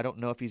though, so I don't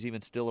know if he's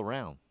even still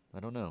around. I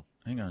don't know.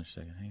 Hang on a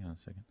second.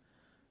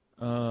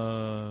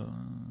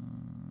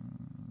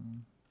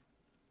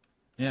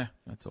 Yeah,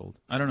 that's old.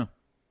 I don't know.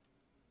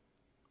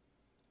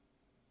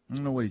 I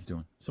don't know what he's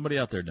doing. Somebody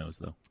out there knows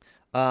though.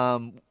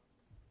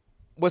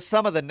 With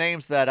some of the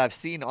names that I've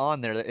seen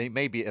on there, he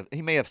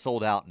may have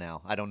sold out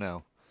now. I don't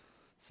know.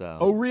 So.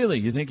 Oh, really?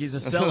 You think he's a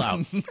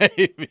sellout?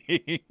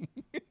 Maybe.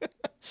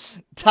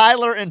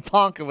 Tyler and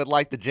Ponca would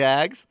like the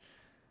Jags.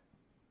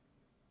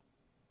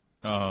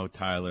 Oh,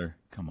 Tyler,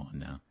 come on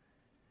now.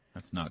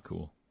 That's not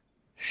cool.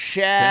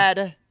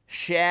 Shad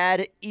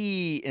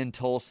E in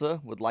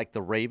Tulsa would like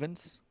the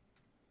Ravens.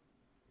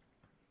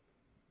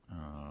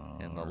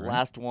 And the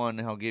last one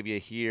I'll give you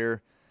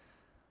here.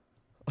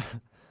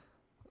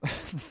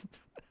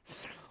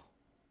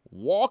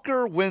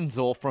 Walker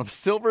Wenzel from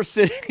Silver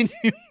City,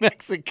 New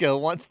Mexico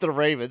wants the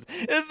Ravens.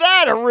 Is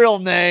that a real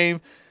name?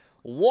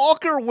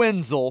 Walker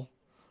Wenzel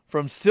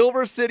from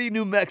Silver City,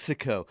 New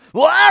Mexico.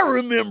 Well, I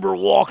remember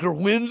Walker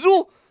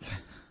Wenzel.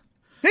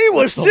 He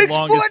was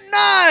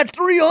 6'9",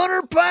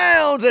 300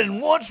 pounds,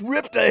 and once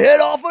ripped the head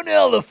off an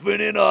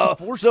elephant in a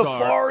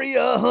safari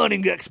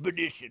hunting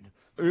expedition.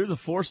 He was a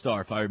 4-star,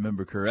 if I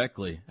remember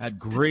correctly. Had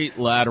great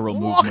lateral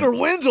movement. Walker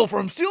Wenzel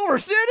from Silver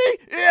City?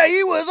 Yeah,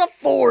 he was a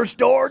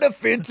 4-star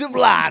defensive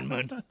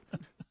lineman.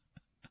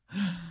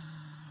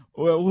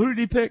 Well, who did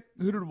he pick?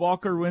 Who did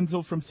Walker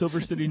Wenzel from Silver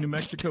City, New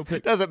Mexico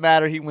pick? Doesn't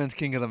matter. He wins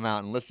King of the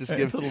Mountain. Let's just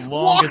give the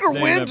longest Walker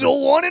name Wenzel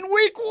ever. won in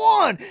week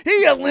 1.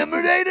 He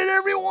eliminated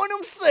everyone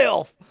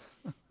himself.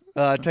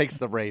 Takes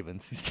the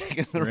Ravens. He's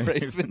taking the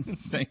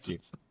Ravens. Thank you.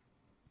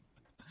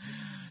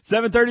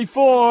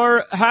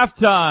 7:34,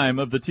 halftime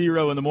of the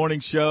T-Row in the Morning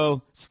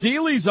Show.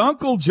 Steely's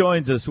uncle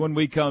joins us when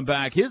we come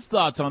back. His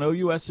thoughts on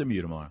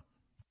OU-SMU tomorrow.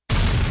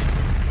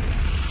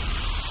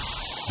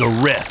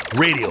 The Ref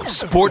Radio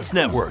Sports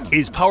Network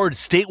is powered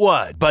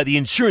statewide by the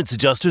insurance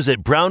adjusters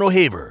at Brown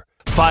O'Haver.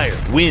 Fire,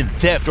 wind,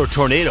 theft, or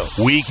tornado,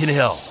 we can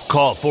help.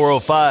 Call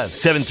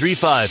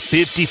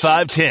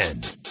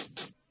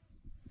 405-735-5510.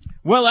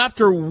 Well,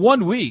 after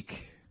 1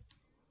 week,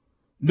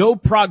 no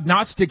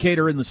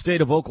prognosticator in the state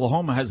of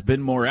Oklahoma has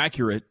been more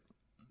accurate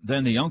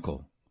than the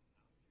uncle.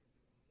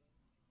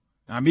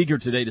 I'm eager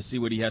today to see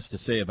what he has to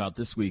say about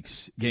this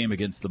week's game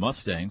against the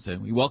Mustangs.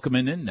 And we welcome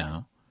him in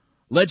now.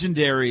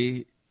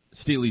 Legendary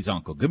Steely's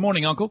uncle. Good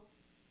morning, Uncle.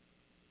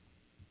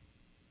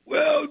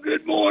 Well,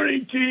 good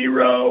morning,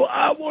 T-Row.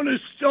 I want to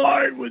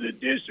start with a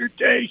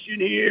dissertation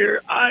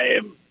here. I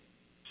am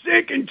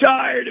sick and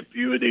tired of a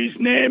few of these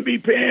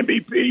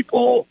namby-pamby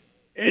people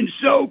and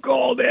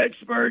so-called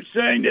experts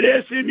saying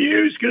that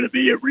SMU is going to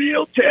be a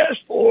real test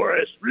for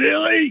us.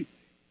 Really?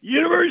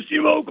 University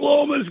of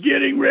Oklahoma is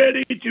getting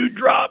ready to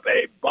drop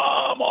a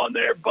bomb on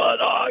their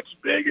buttocks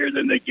bigger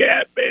than the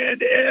Gap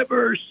Band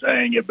ever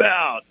sang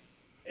about.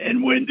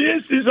 And when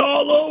this is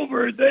all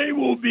over, they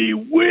will be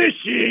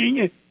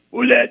wishing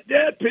for that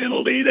death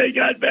penalty they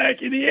got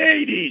back in the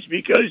 80s,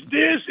 because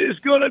this is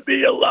going to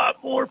be a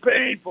lot more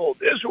painful.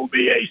 This will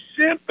be a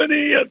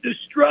symphony of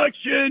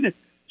destruction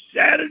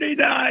Saturday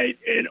night,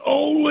 and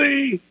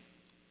only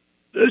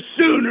the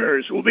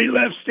Sooners will be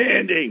left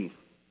standing.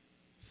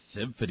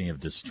 Symphony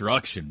of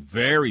Destruction.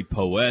 Very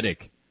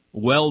poetic.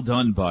 Well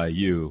done by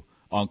you,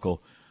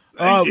 Uncle.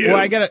 Thank you. Well,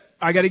 I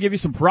gotta give you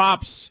some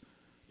props.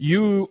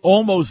 You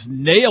almost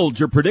nailed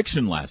your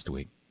prediction last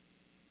week.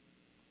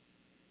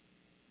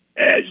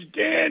 As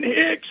Dan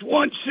Hicks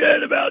once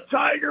said about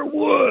Tiger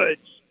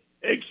Woods,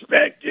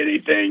 expect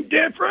anything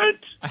different?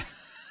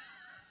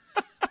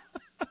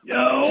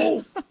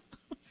 No,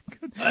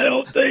 I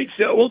don't think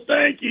so. Well,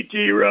 thank you,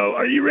 T-Row.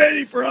 Are you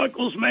ready for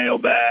Uncle's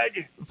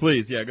mailbag?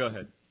 Please, yeah, go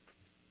ahead.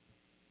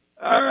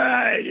 All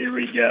right, here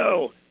we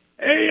go.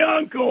 Hey,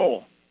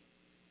 Uncle,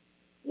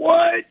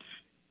 what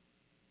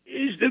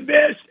is the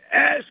best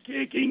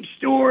ass-kicking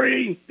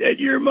story that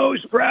you're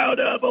most proud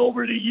of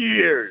over the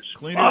years?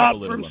 Clean it up a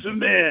Bob little, from Uncle.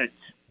 Cement.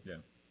 Yeah.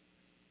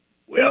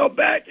 Well,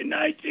 back in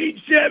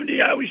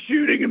 1970, I was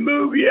shooting a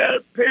movie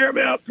at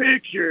Paramount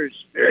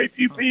Pictures. Very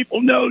few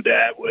people know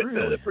that. With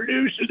the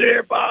producer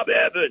there, Bob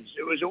Evans.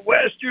 It was a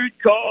western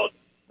called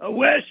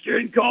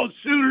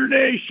Sooner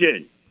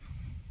Nation.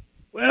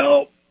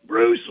 Well,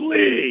 Bruce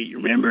Lee, you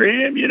remember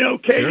him? You know,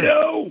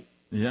 Kato. Sure.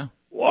 Yeah.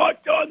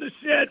 Walked on the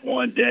set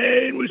one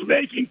day and was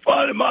making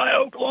fun of my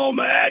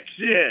Oklahoma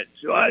accent.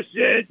 So I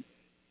said,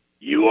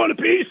 "You want a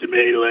piece of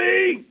me,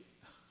 Lee?"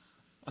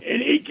 And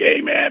he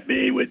came at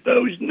me with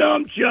those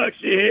nunchucks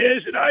of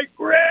his, and I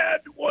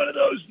grabbed one of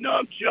those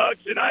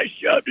nunchucks, and I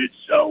shoved it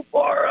so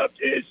far up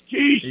to his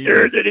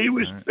keister that he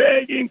was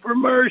begging for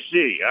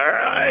mercy, all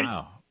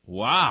right?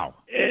 Wow.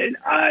 And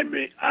I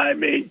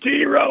mean,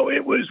 T-Row,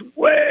 it was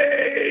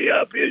way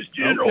up his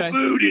general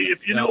booty,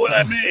 if you know what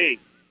I mean.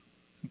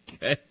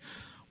 Okay.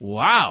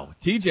 Wow.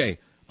 TJ,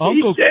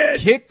 Uncle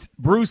kicked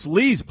Bruce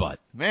Lee's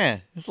butt.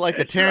 Man, it's like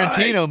a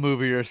Tarantino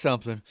movie or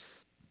something.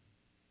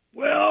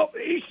 Well,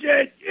 he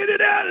said, "Get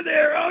it out of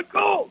there,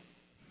 Uncle."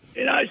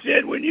 And I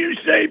said, "When you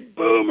say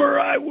boomer,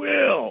 I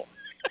will."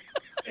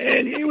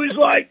 And he was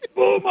like,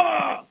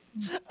 "Boomer."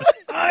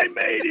 I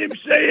made him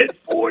say it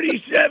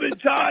 47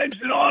 times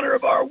in honor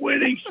of our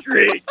winning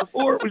streak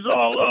before it was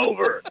all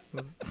over.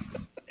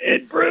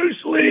 And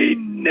Bruce Lee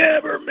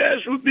never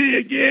messed with me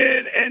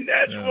again, and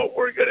that's what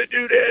we're going to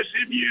do to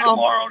SMU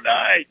tomorrow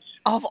night.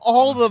 Of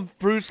all the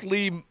Bruce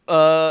Lee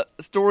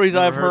stories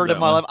I've heard in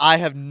my life, I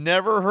have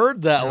never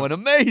heard that one.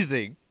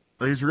 Amazing.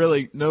 There's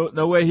really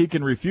no way he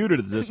can refute it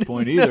at this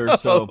point either. No.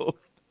 So,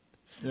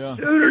 yeah.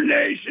 Sooner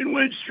Nation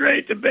went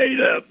straight to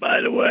beta,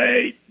 by the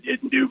way.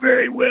 Didn't do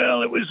very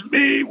well. It was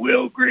me,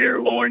 Will Greer,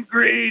 Lauren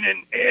Green,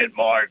 and Ann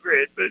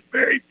Margaret, but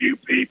very few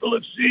people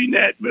have seen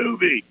that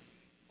movie.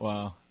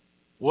 Wow.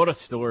 What a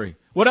story.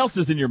 What else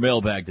is in your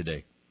mailbag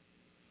today?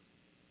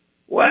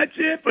 Well, that's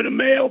it for the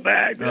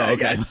mailbag, but I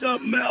got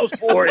something else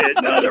for you.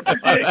 Another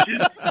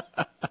prediction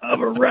of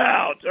a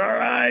route, all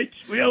right?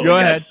 We only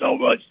got so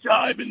much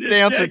time in this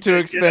Stamps are too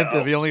expensive. You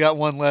know? He only got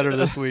one letter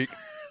this week.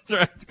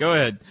 That's right. Go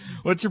ahead.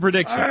 What's your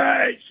prediction? All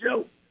right,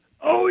 so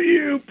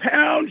OU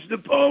pounds the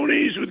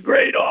Ponies with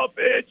great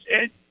offense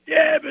and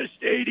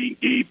devastating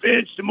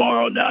defense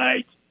tomorrow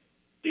night.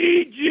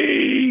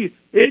 DG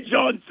hits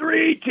on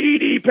 3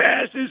 TD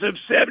passes of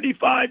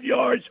 75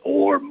 yards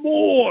or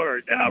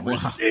more. Now,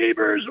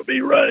 receivers will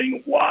be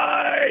running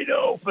wide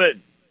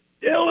open.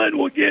 Dylan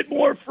will get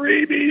more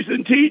freebies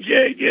than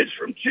TJ gets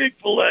from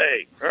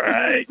Chick-fil-A, all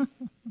right?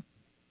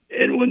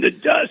 And when the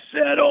dust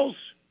settles,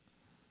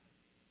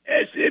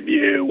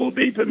 SMU will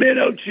be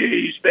pimento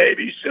cheese,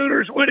 baby.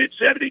 Sooners win it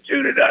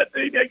 72-0.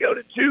 They go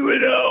to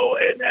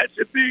 2-0, and that's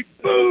a big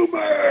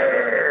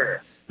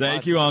boomer.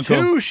 Thank you, Uncle.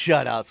 2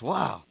 shutouts.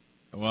 Wow.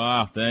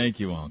 Wow. Thank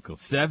you, Uncle.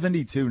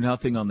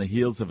 72-0 on the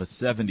heels of a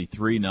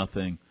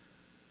 73-0.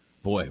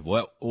 Boy,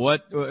 what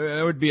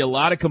there would be a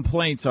lot of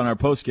complaints on our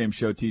postgame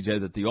show, TJ,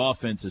 that the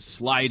offense is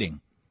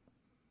sliding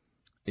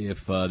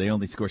if they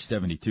only score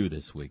 72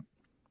 this week.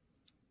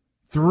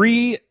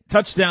 3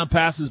 touchdown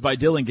passes by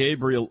Dylan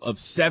Gabriel of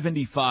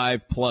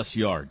 75-plus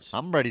yards.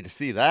 I'm ready to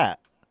see that.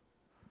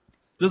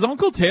 Does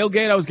Uncle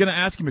tailgate? I was going to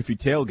ask him if he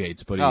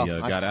tailgates, but he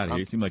got out of here.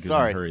 He seemed like he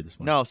was in a hurry this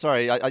morning. No,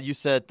 sorry. You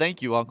said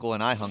thank you, Uncle,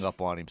 and I hung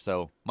up on him.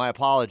 So my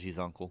apologies,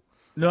 Uncle.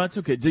 No, that's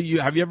okay.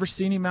 Have you ever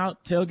seen him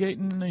out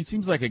tailgating? He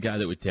seems like a guy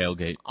that would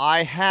tailgate.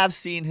 I have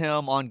seen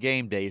him on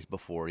game days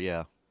before,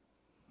 yeah.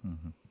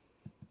 Mm-hmm.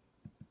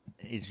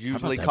 He's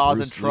usually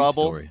causing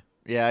trouble.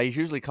 Yeah, he's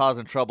usually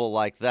causing trouble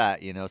like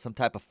that, some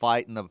type of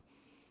fight in the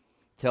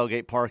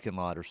tailgate parking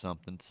lot or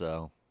something.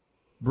 So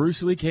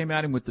Bruce Lee came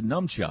at him with the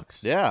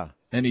nunchucks. Yeah.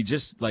 And he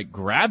just,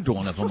 grabbed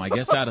one of them, I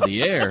guess, out of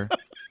the air,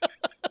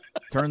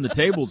 turned the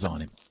tables on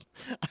him.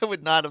 I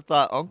would not have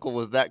thought Uncle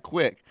was that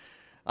quick.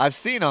 I've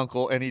seen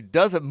Uncle, and he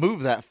doesn't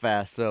move that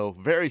fast, so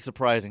very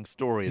surprising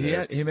story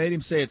there. He made him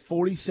say it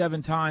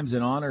 47 times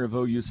in honor of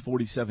OU's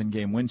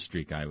 47-game win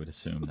streak, I would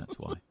assume. That's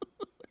why.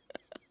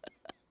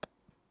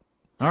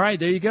 All right,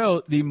 there you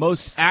go. The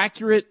most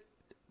accurate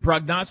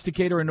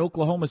prognosticator in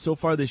Oklahoma so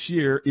far this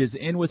year is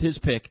in with his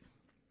pick.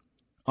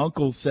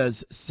 Uncle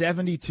says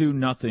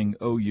 72-0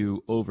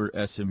 OU over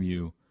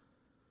SMU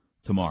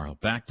tomorrow.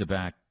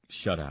 Back-to-back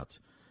shutouts.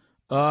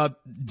 I'm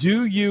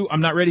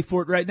not ready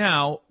for it right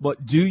now,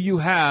 but do you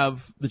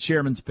have the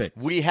chairman's picks?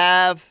 We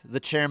have the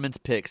chairman's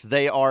picks.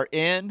 They are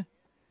in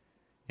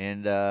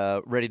and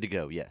ready to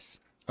go, yes.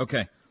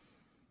 Okay.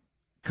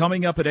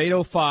 Coming up at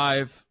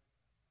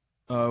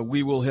 8:05,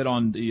 we will hit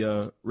on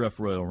the Ref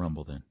Royal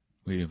Rumble then.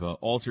 We've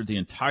altered the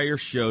entire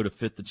show to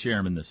fit the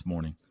chairman this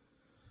morning.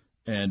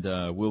 And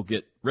we'll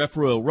get Ref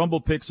Royal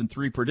Rumble picks and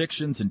 3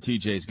 predictions, and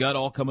TJ's Gut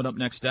all coming up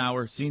next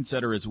hour. Scene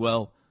setter as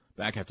well.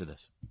 Back after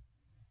this.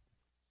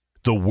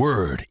 The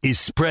word is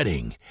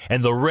spreading,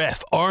 and the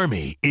Ref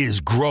Army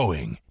is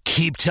growing.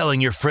 Keep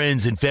telling your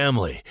friends and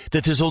family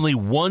that there's only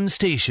one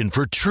station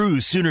for true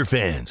Sooner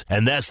fans,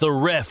 and that's the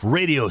Ref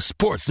Radio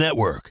Sports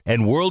Network,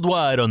 and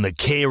worldwide on the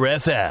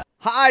KREF app.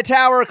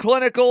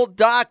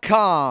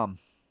 HightowerClinical.com.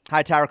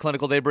 Hightower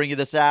Clinical, they bring you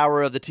this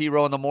hour of the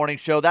T-Row in the Morning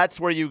Show. That's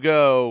where you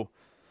go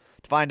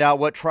to find out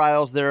what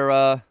trials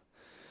they're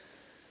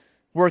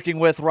working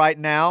with right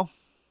now.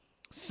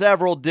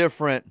 Several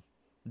different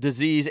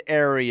disease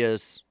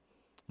areas.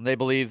 They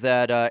believe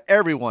that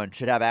everyone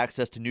should have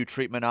access to new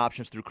treatment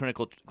options through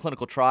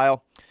clinical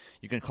trial.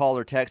 You can call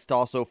or text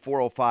also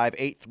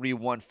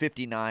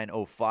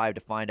 405-831-5905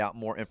 to find out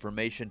more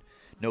information.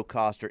 No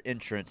cost or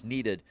insurance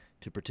needed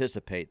to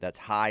participate. That's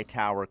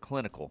Hightower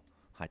Clinical,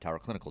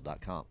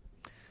 hightowerclinical.com.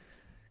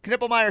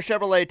 Knippelmeyer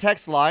Chevrolet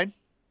text line.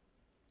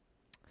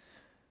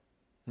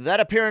 That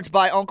appearance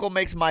by Uncle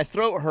makes my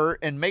throat hurt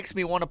and makes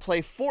me want to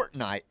play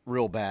Fortnite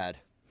real bad.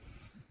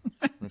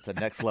 That's a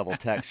next level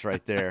text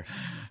right there.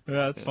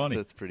 Yeah, that's funny.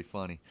 That's pretty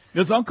funny.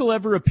 Does Uncle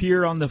ever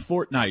appear on the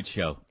Fortnite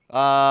show?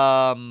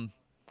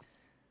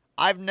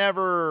 I've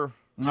never.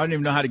 I don't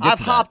even know how to get I've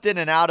to hopped that. in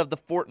and out of the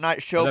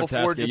Fortnite show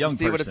before just to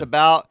see what it's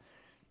about,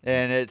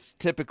 and it's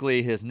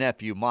typically his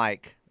nephew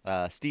Mike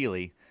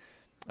Steely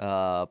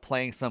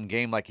playing some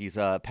game like he's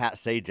Pat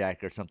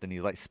Sajak or something.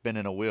 He's like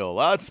spinning a wheel.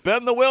 Let's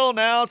spin the wheel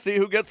now. See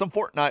who gets some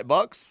Fortnite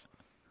bucks.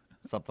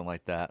 Something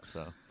like that.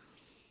 So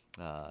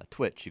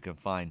Twitch, you can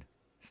find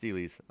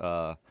Steely's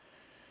uncle's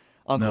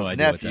no idea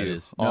nephew what that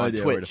is. on No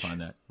idea Twitch. where to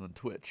find that. On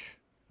Twitch.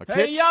 Or Hey,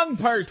 Twitch? young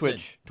person.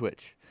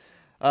 Twitch.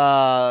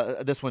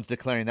 This one's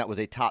declaring that was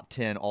a top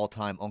 10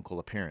 all-time Uncle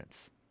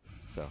appearance.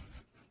 So,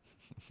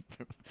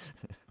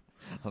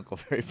 Uncle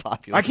very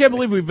popular. I can't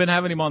believe we've been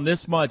having him on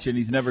this much, and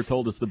he's never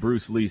told us the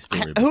Bruce Lee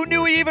story. Who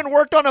knew he even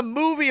worked on a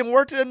movie and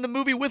worked in the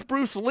movie with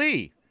Bruce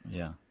Lee?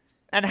 Yeah.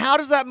 And how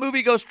does that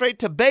movie go straight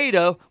to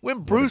beta when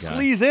Bruce guy.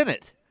 Lee's in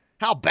it?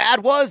 How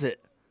bad was it?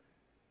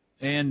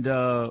 And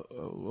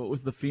what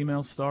was the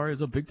female star? It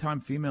was a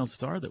big-time female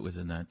star that was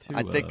in that, too.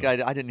 I think I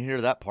didn't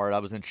hear that part. I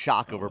was in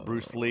shock over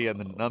Bruce Lee and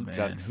the nunchucks.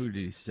 Man, who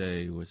did he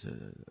say was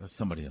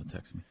somebody will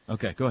text me.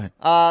 Okay, go ahead.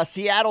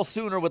 Seattle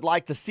Sooner would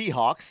like the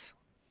Seahawks.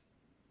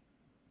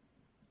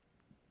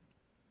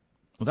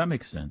 Well, that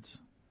makes sense.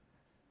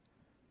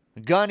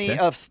 Gunny Okay.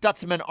 of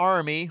Stutzman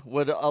Army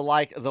would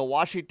like the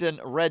Washington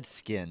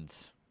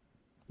Redskins.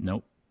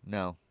 Nope.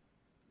 No.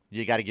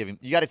 You got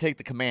to take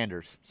the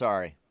Commanders.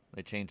 Sorry.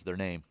 They changed their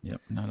name.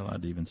 Yep, not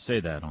allowed to even say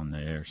that on the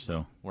air,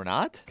 so. We're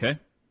not? Okay.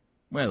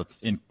 Well,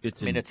 it's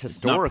historical.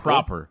 It's not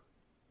proper.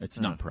 It's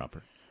not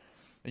proper.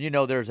 You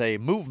know, there's a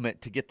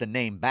movement to get the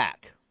name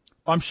back.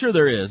 I'm sure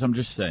there is. I'm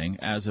just saying,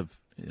 as of,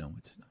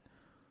 it's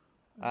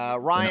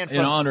Ryan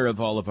in honor of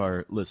all of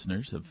our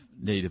listeners of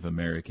Native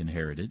American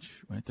heritage,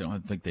 right? I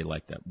don't think they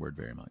like that word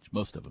very much.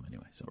 Most of them,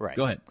 anyway. So right.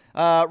 Go ahead.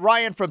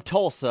 Ryan from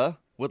Tulsa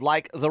would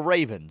like the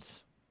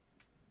Ravens.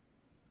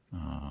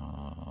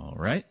 All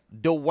right.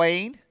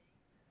 Dwayne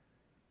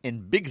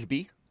in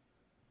Bigsby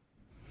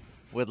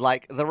would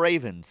like the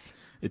Ravens.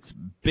 It's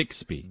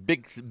Bixby.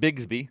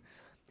 Bigsby.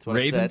 That's what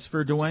Ravens I said.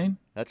 for Dwayne?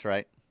 That's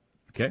right.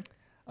 Okay.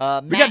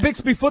 We got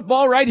Bixby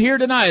football right here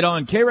tonight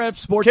on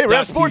KREFSports.tv.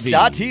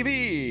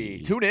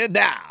 KREFSports.tv. Tune in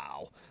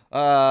now.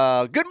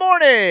 Good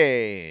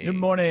morning. Good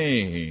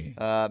morning.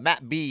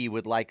 Matt B.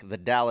 would like the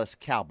Dallas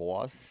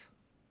Cowboys.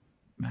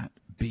 Matt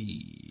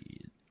B.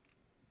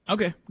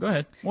 Okay, go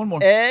ahead. One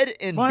more. Ed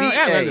in well,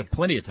 BA. I got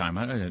plenty of time.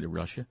 I don't need to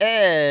rush you.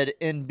 Ed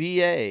in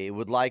BA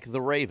would like the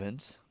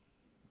Ravens.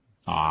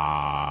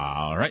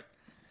 All right.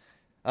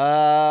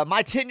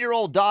 My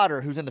 10-year-old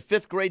daughter, who's in the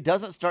 5th grade,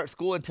 doesn't start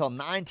school until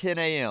 9:10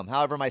 a.m.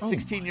 However, my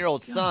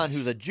 16-year-old son,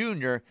 who's a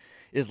junior,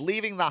 is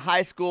leaving the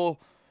high school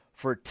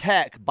for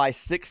tech by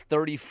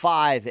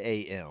 6:35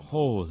 a.m.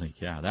 Holy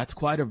cow, that's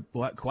quite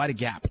a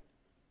gap.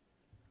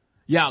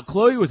 Yeah,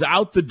 Chloe was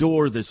out the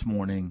door this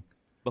morning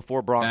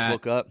before Bronx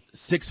woke up.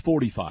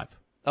 6:45.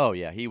 Oh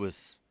yeah,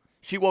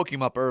 she woke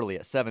him up early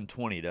at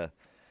 7:20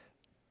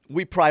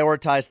 we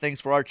prioritize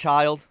things for our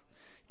child.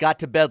 Got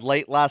to bed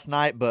late last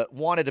night, but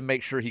wanted to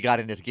make sure he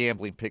got in his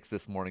gambling picks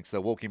this morning, so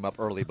woke him up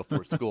early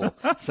before school.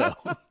 So,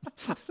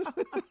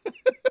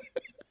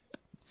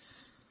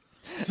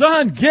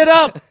 son, get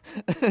up!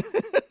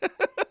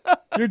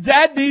 Your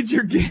dad needs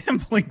your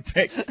gambling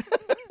picks.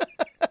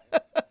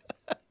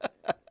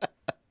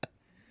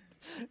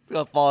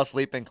 Gonna fall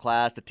asleep in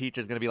class. The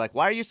teacher's gonna be like,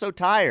 "Why are you so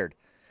tired?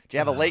 Did you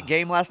have a late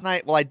game last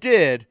night?" Well, I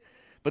did,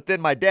 but then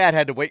my dad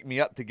had to wake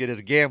me up to get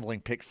his gambling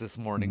picks this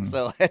morning,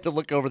 so I had to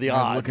look over the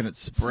odds. I'm looking at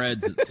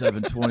spreads at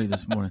 7:20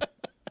 this morning.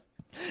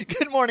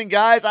 Good morning,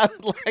 guys. I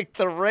would like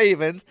the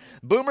Ravens.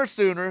 Boomer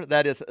Sooner.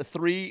 That is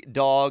 3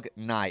 Dog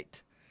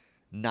Night.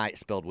 Night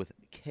spelled with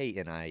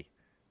Knight.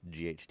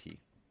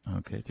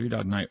 Okay, 3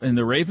 Dog Night. And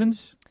the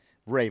Ravens?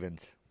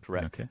 Ravens,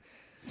 correct. Okay.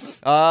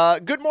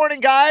 Good morning,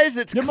 guys.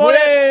 It's Good Clint.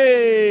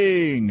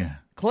 morning.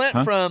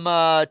 Clint from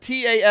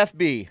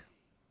TAFB.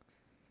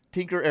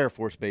 Tinker Air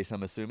Force Base,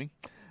 I'm assuming.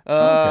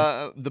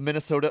 The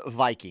Minnesota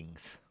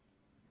Vikings.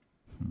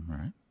 All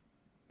right.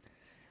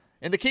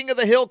 In the King of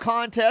the Hill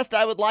contest,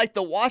 I would like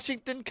the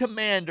Washington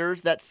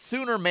Commanders. That's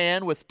Sooner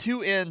Man with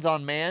 2 N's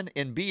on man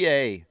in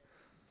BA.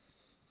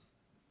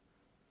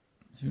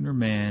 Sooner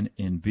Man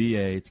in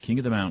BA. It's King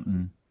of the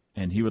Mountain.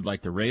 And he would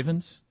like the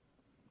Ravens?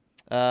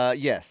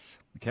 Yes.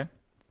 Okay.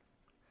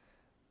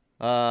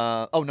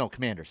 No,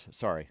 Commanders.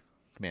 Sorry.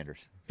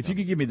 Commanders. If you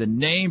could give me the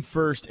name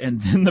first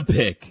and then the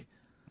pick.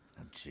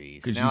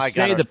 jeez. Because Now you I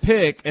say gotta- the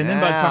pick, and then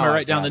by the time I Now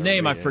write down the gotta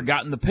name, read I've it.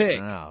 forgotten the pick.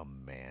 Oh,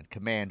 man.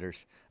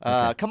 Commanders.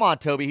 Okay. Come on,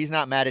 Toby. He's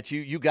not mad at you.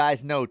 You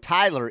guys know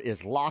Tyler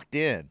is locked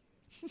in.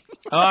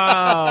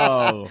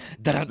 Oh,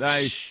 Dun-dun.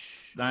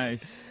 nice.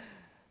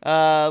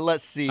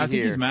 Let's see I here.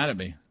 think he's mad at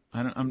me.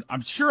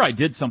 I'm sure I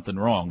did something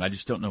wrong. I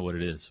just don't know what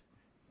it is.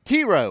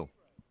 T-Row.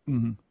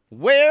 Mm-hmm.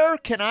 Where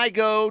can I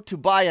go to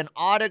buy an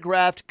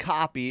autographed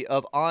copy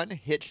of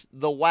Unhitch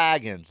the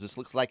Wagons? This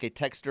looks like a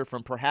texter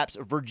from perhaps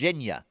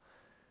Virginia.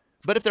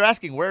 But if they're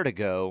asking where to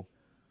go,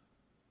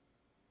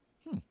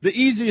 The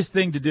easiest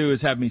thing to do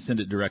is have me send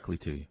it directly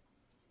to you.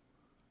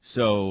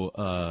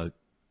 So,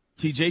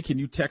 TJ, can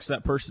you text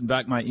that person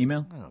back my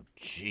email? oh,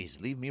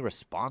 jeez, leave me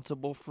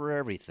responsible for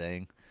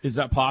everything. Is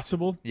that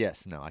possible?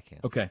 Yes, no, I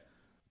can't. Okay.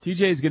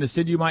 TJ is going to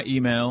send you my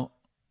email.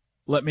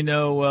 Let me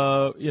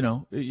know,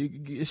 you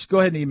just go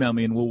ahead and email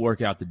me and we'll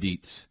work out the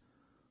deets.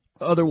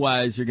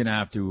 Otherwise, you're going to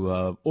have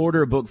to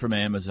order a book from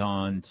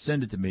Amazon,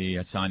 send it to me,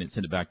 I sign it,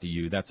 send it back to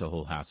you. That's a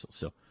whole hassle.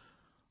 So,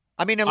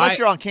 I mean, unless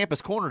you're on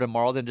Campus Corner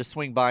tomorrow, then just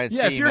swing by and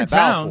Yeah, see if him you're at in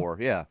town. Balfour.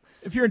 Yeah.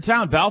 if you're in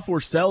town, Balfour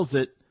sells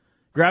it.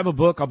 Grab a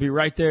book. I'll be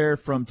right there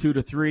from 2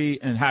 to 3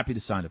 and happy to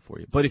sign it for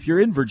you. But if you're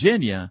in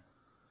Virginia,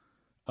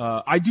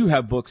 I do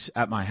have books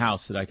at my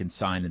house that I can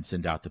sign and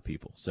send out to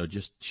people. So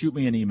just shoot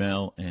me an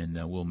email and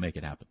we'll make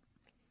it happen.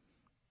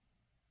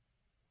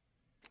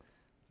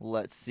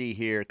 Let's see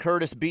here.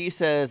 Curtis B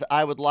says,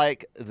 I would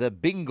like the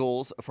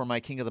Bengals for my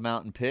King of the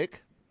Mountain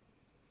pick.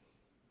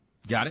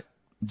 Got it.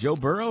 Joe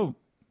Burrow,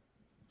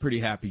 pretty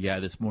happy guy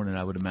this morning,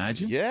 I would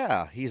imagine.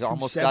 Yeah, he's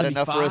almost got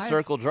enough for a 75?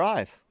 circle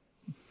drive.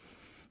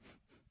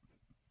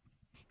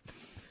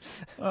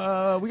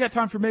 We got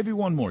time for maybe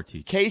one more,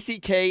 T.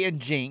 KCK and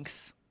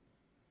Jinx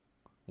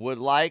would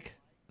like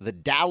the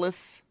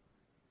Dallas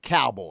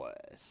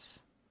Cowboys.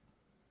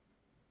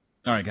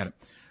 All right, got it.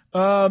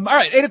 All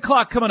right, 8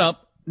 o'clock coming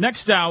up.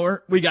 Next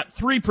hour, we got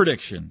 3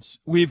 predictions.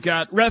 We've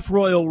got Ref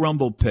Royal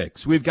Rumble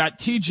picks. We've got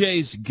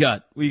TJ's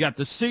gut. We got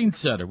the Scene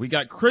Setter. We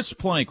got Chris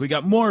Plank. We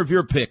got more of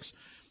your picks.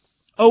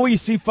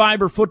 OEC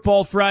Fiber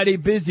Football Friday.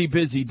 Busy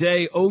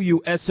day.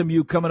 OU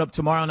SMU coming up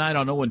tomorrow night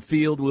on Owen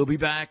Field. We'll be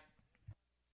back.